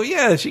 So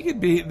yeah, she could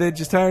be. They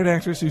just hire an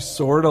actress who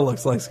sort of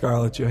looks like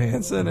Scarlett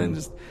Johansson and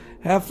just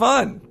have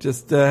fun.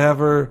 Just have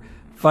her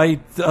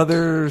fight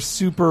other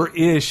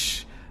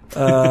super-ish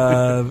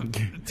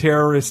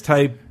terrorist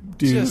type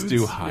dudes. Just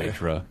do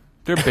Hydra.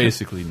 They're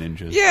basically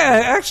ninjas.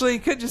 Yeah, actually,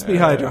 it could just be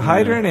Hydra.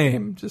 Hydra and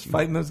AIM, just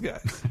fighting those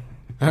guys.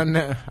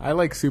 I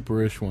like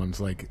super-ish ones.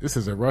 Like, this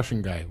is a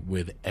Russian guy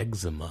with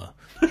eczema.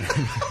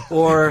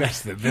 Or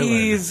That's the villain.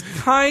 he's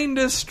kind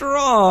of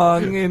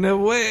strong in a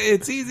way.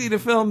 It's easy to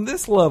film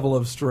this level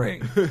of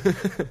strength.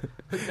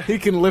 He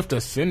can lift a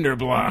cinder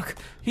block.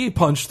 He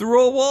punched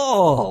through a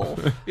wall.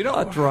 You know,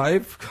 a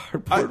drive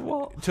cardboard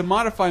wall. To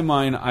modify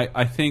mine,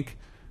 I think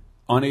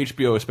on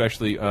HBO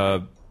especially,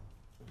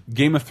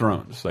 Game of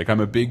Thrones. Like,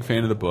 I'm a big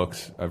fan of the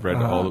books. I've read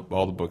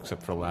all the books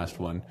except for the last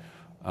one.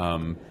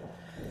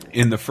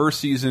 In the first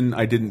season,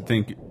 I didn't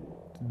think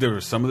there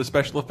were some of the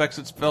special effects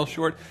that fell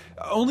short.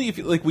 Only if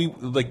like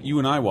you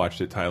and I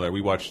watched it, Tyler.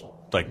 We watched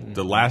like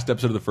the last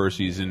episode of the first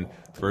season,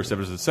 first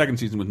episode of the second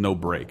season with no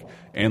break,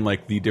 and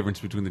like the difference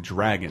between the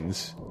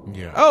dragons.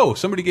 Yeah. Oh,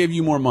 somebody gave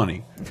you more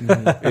money.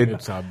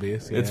 It's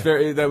obvious. Yeah.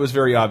 That was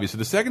very obvious. So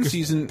the second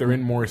season, They're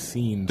in more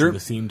scenes. The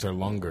scenes are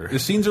longer. the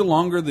scenes are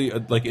longer.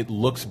 Like it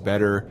looks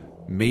better.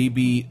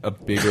 Maybe a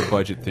bigger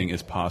budget thing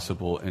is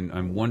possible, and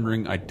I'm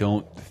wondering. I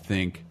don't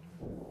think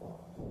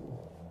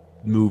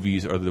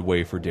movies are the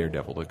way for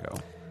Daredevil to go.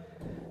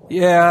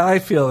 Yeah, I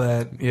feel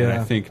that. And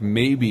Yeah. I think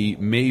maybe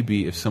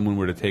if someone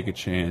were to take a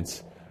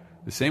chance,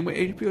 the same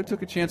way HBO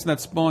took a chance in that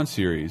Spawn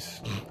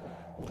series.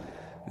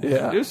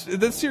 Yeah.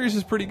 That series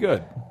is pretty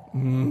good.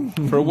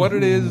 For what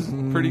it is,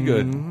 pretty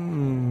good.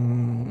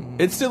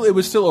 It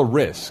was still a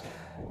risk.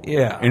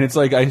 Yeah. And it's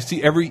like I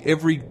see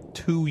every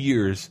 2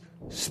 years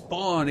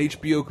Spawn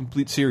HBO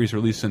complete series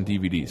released on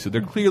DVD. So they're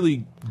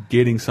clearly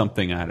getting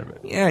something out of it.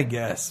 Yeah, I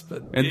guess.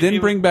 But And then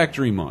bring back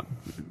Dream On.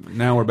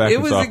 Now we're back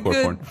in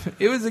softcore porn.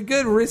 It was a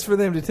good risk for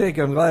them to take.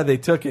 I'm glad they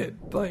took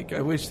it. Like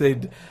I wish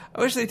they'd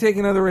take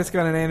another risk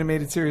on an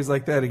animated series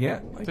like that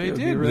again. Like, They it would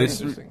be did. really This-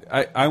 interesting.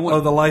 I want.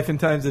 Oh, The Life and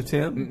Times of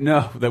Tim?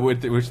 No,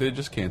 which they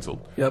just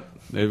canceled. Yep.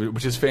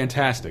 Which is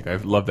fantastic. I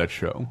love that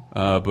show.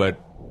 But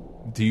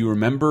do you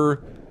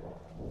remember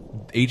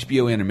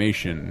HBO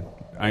Animation?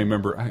 I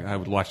remember I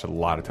would watch a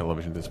lot of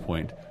television at this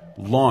point.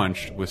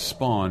 Launched with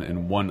Spawn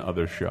and one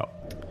other show.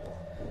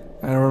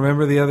 I don't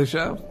remember the other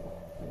show.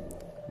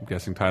 I'm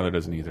guessing Tyler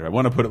doesn't either. I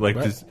want to put it like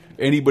this: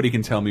 anybody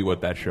can tell me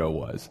what that show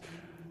was,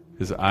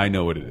 because I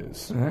know what it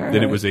is.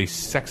 Then it was a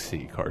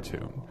sexy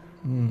cartoon.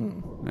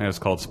 And it was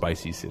called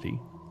Spicy City.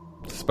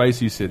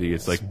 Spicy City.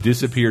 It's like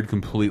disappeared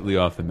completely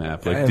off the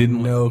map. Like I have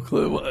no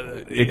clue what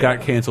it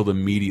got canceled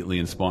immediately,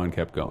 and Spawn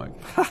kept going.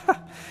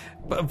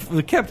 But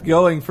it kept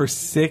going for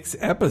 6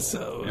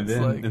 episodes.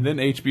 And then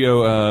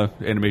HBO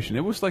Animation.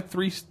 It was like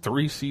three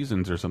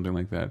seasons or something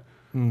like that.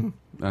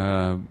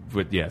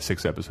 But yeah,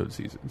 6 episode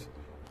seasons.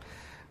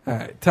 All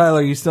right,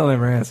 Tyler, you still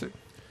never answered.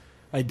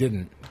 I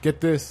didn't.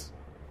 Get this.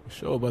 A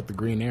show about the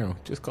Green Arrow.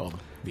 Just called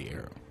The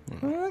Arrow.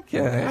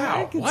 Okay,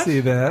 I can what? see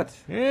that.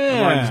 My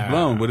mind is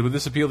blown. Would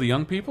this appeal to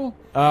young people?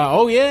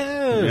 Oh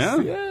yes,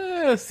 Yeah?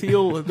 yes.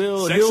 He'll Sex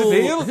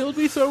appeal? he'll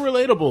be so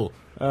relatable.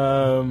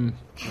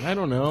 I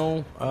don't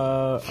know.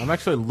 I'm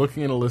actually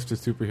looking at a list of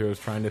superheroes,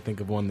 trying to think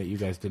of one that you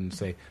guys didn't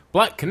say.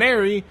 Black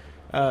Canary.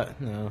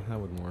 No, that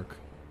wouldn't work.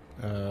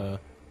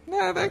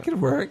 Nah, that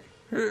could work.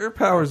 Her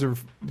powers are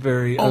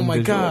very. Oh my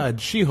unvisual.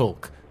 God,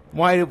 She-Hulk.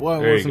 Why There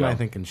you wasn't go. I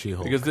thinking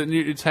She-Hulk? Because then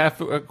it's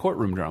half a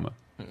courtroom drama.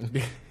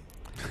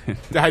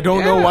 I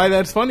don't know Yeah. why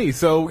that's funny.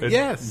 So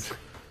yes,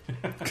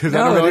 because I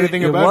don't know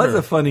anything it about was her.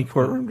 a funny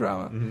courtroom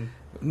drama.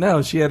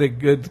 No, she had a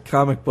good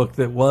comic book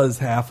that was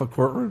half a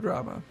courtroom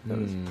drama. That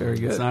was very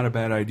good. It's not a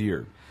bad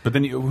idea. But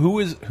then who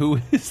is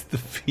the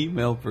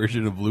female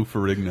version of Lou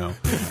Ferrigno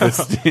that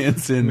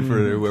stands in for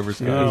whoever's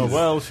got Oh, it?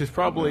 well, she's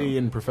probably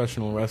in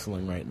professional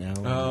wrestling right now.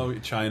 Oh,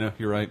 China.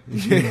 You're right.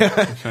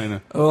 Yeah.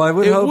 China. Oh, I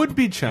would It hope would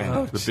be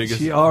China. The biggest.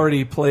 she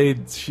already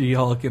played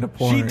She-Hulk in a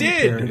porn She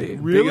did. parody.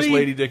 Really? Biggest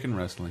lady dick in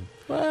wrestling.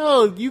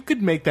 Well, you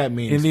could make that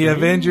mean. In the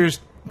Avengers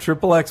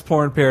XXX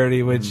porn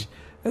parody, which,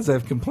 as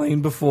I've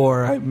complained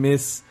before, I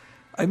miss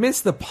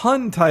the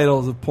pun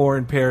titles of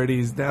porn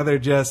parodies. Now they're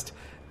just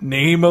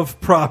name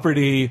of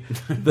property,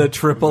 the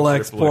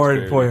XXX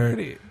porn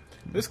parody.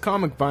 This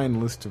Comic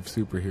Vine list of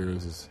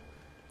superheroes is...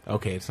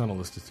 Okay, it's not a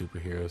list of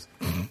superheroes.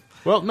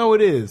 Well, no,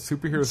 it is.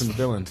 Superheroes and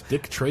villains.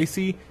 Dick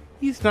Tracy...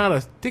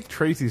 Dick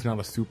Tracy's not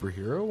a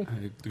superhero.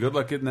 Good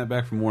luck getting that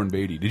back from Warren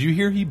Beatty. Did you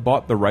hear he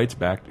bought the rights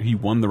back? He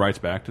won the rights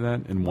back to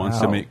that and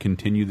wants to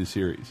continue the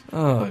series.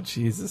 Oh,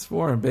 Jesus,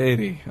 Warren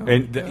Beatty. Oh,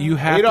 And you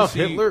have to Adolf see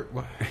Hitler.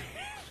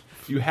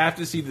 you have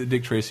to see the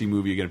Dick Tracy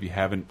movie again if you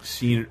haven't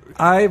seen it.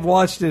 I've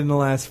watched it in the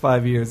last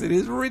 5 years. It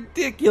is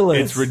ridiculous.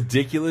 It's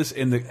ridiculous,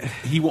 and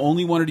he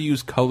only wanted to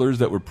use colors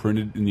that were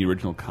printed in the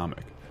original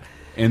comic,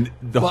 and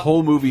the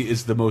whole movie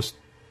is the most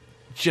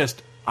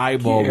just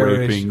eyeball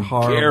raping,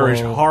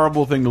 garish,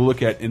 horrible thing to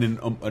look at in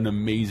an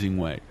amazing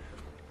way.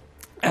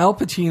 Al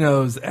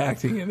Pacino's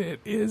acting in it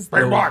is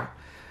like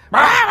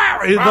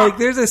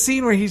there's a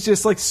scene where he's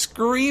just like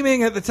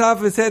screaming at the top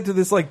of his head to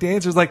this like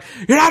dancer's like,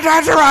 "You're not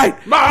dancing right!"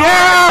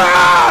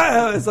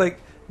 Yeah! It's like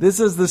this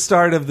is the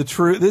start of the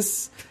true.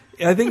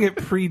 I think it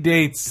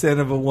predates Scent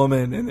of a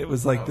Woman, and it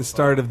was like the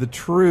start of the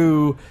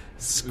true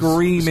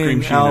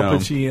screaming Al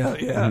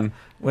Pacino. Yeah.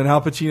 When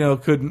Al Pacino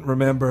couldn't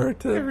remember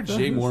to. I heard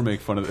Jay Moore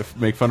make fun of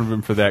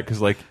him for that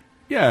because, like,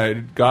 yeah,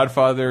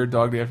 Godfather,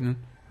 Dog Day Afternoon.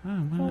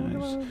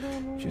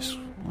 Oh, just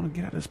want to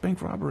get out of this bank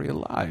robbery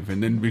alive,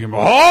 and then become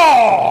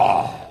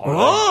Al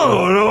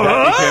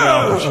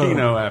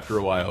Pacino after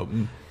a while.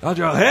 Got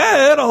your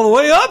head all the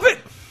way up it.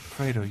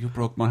 Fredo, you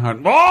broke my heart.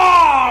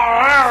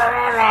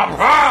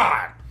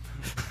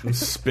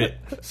 Spit.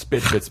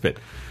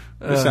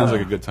 This sounds like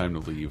a good time to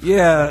leave.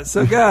 Yeah.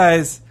 So,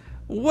 guys.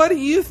 What do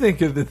you think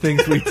of the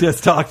things we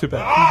just talked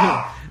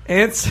about?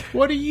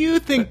 What do you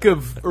think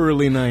of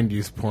early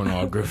 90s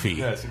pornography?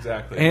 Yes,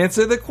 exactly.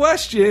 Answer the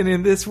question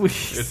in this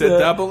week's... It's a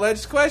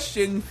double-edged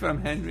question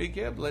from Henry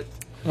Giblett.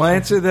 Well,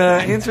 answer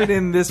it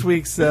in this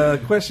week's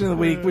question of the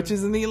week, which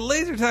is in the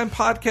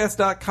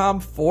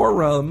LaserTimePodcast.com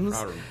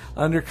forums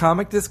under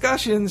comic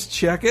discussions.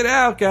 Check it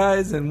out,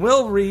 guys, and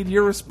we'll read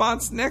your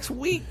response next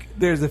week.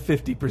 There's a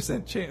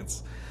 50%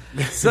 chance.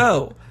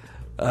 So,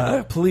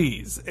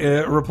 please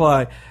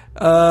reply.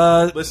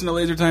 Listen to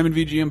Laser Time and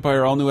VG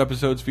Empire, all new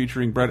episodes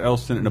featuring Brett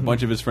Elston and a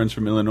bunch of his friends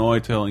from Illinois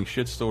telling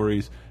shit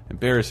stories,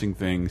 embarrassing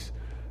things,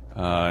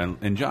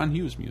 and John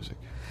Hughes music.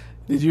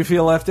 Did you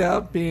feel left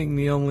out being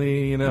the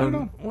only, I don't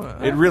know.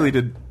 It really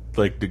did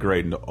like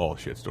degrade into all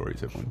shit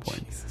stories at one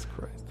point. Jesus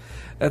Christ.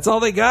 That's all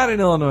they got in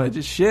Illinois,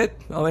 just shit.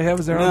 All they have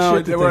is their own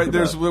shit to think about.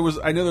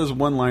 I know there was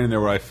one line in there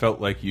where I felt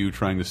like you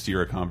trying to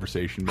steer a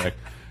conversation back.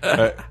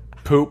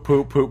 Poop,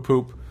 poop, poop,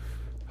 poop.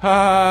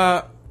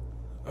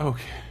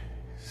 Okay.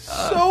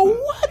 So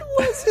what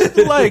was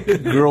it like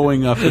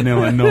growing up in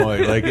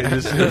Illinois? Like it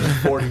was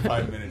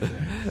 45 minutes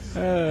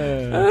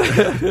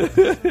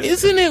in.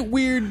 Isn't it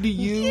weird to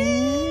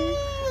you?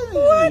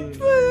 What?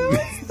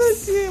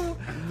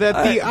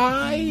 That the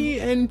I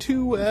and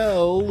two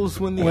L's,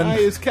 when the I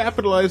is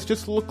capitalized,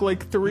 just look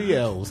like three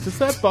L's. Does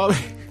that bother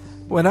you?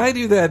 When I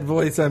do that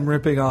voice, I'm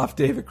ripping off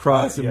David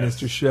Cross and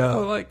Mr.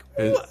 Show. Like,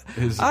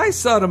 I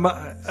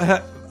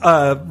sodomized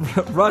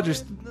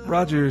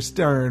Roger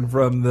Stern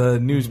from the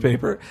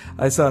newspaper.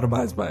 I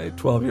sodomized my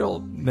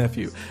 12-year-old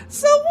nephew.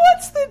 So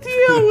what's the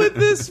deal with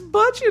this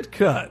budget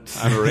cut?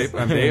 I'm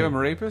Dave. I'm a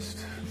rapist.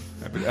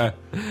 Rapist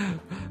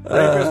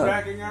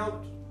backing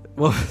out.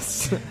 Well,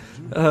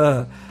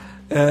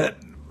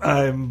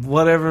 I'm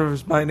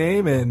whatever's my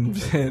name,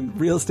 and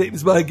real estate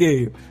is my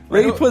game.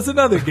 Rape was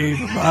another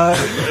game of mine.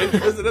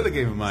 Rape was another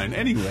game of mine.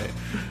 Anyway,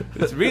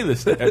 it's real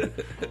estate.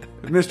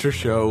 Mr.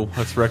 Show,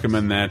 let's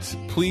recommend that.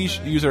 Please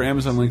use our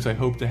Amazon links. I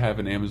hope to have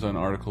an Amazon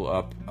article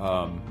up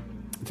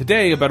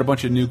today about a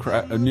bunch of new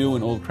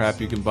and old crap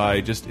you can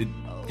buy. Just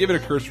give it a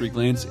cursory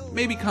glance.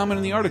 Maybe comment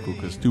in the article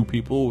because 2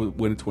 people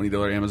win a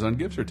 $20 Amazon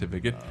gift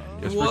certificate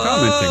just for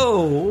commenting.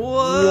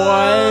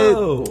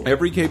 Whoa! What?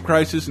 Every Cape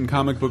Crisis and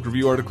comic book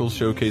review article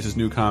showcases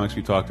new comics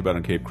we talked about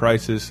on Cape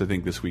Crisis. I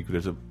think this week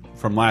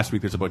from last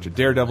week there's a bunch of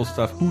Daredevil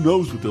stuff. Who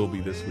knows what there'll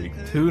be this week?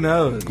 Who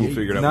knows? We'll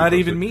figure it out. Not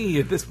even me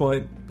at this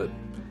point, but.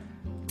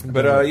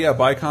 Yeah,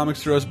 buy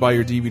comics through us, buy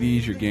your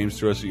DVDs, your games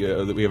through us. We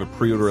have a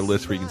pre-order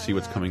list where you can see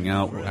what's coming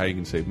out, how you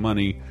can save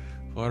money.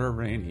 What a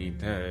rainy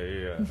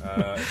day.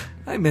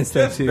 I missed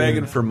that too.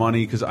 Begging for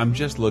money because I'm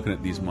just looking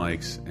at these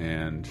mics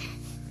and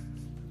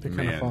they're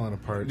kind of falling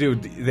apart.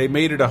 Dude, they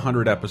made it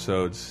 100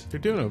 episodes. They're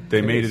doing okay.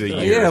 They made it a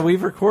year. Yeah,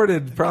 we've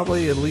recorded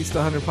probably at least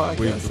 100 podcasts.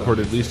 We've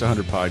recorded at least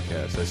 100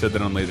 podcasts. I said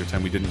that on Laser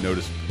Time. We didn't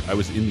notice. I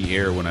was in the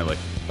air when I that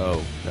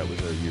was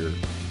our year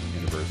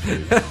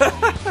anniversary.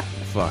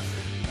 Fuck.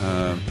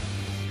 That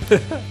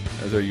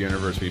was our year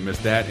anniversary. We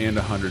missed that and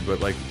 100,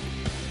 but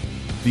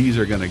these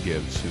are going to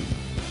give soon.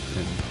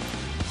 And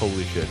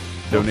holy shit.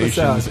 Help us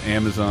Donations, out.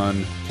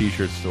 Amazon,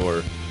 T-shirt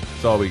store.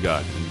 That's all we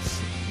got. And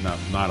it's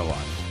not a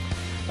lot.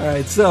 All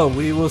right, so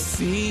we will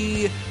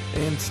see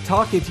and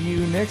talk at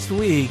you next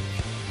week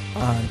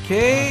on K.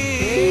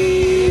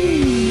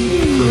 You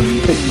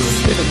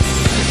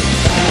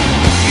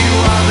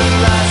are the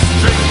last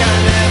drink I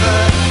never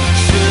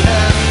should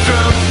have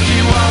drunk.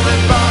 You are the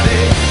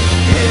body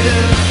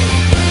hidden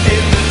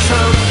in the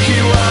trunk.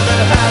 You are the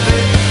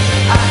habit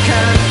I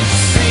can't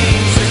seem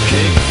to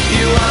kick.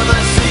 You are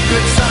my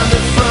secrets on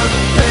the front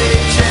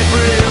page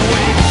every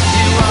week.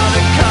 You are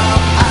the car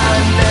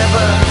I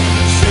never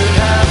should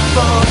have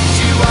bought.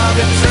 You are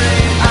the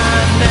train I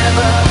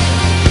never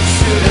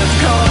should have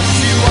caught.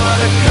 You are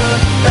the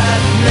cut that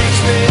makes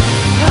me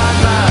hide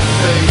my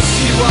face.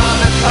 You are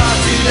the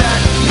party that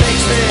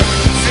makes me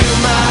feel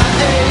my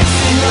age.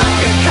 Like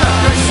a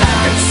carcass I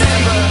can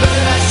see,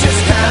 but I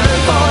just can't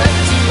avoid.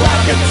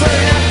 Like a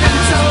plane I can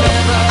told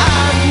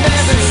I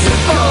never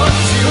should board.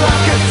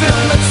 Like a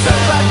film that's so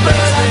bad, but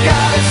I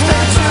gotta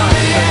stay to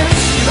the end.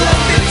 Let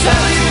me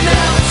tell you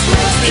now,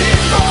 let's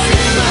keep on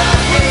my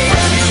age.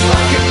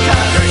 Like a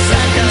carcass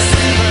I can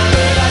see,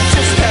 but I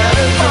just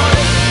can't avoid.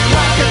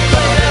 Like a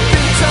plane I've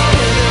been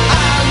told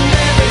I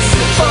never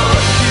should board.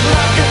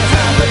 Like a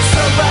film that's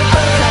so bad,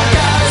 but I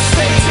gotta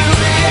stay to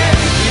the end.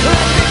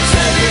 Let me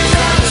tell you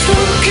now,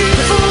 let's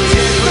keep on my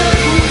age.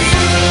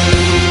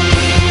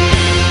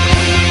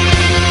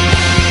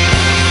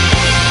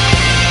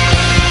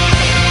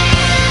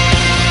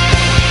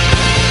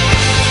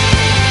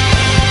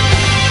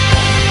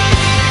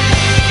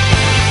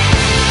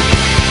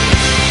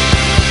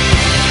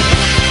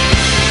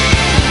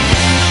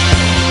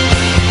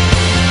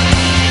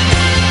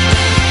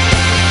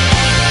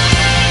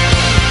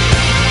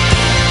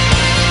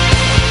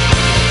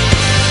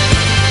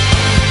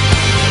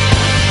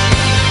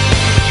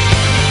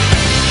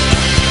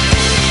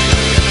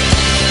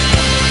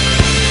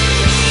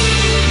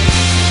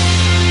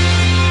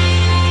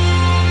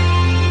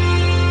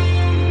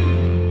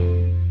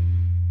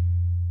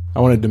 I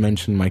wanted to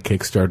mention my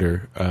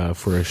Kickstarter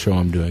for a show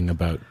I'm doing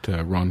about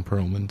Ron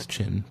Perlman's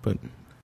chin, but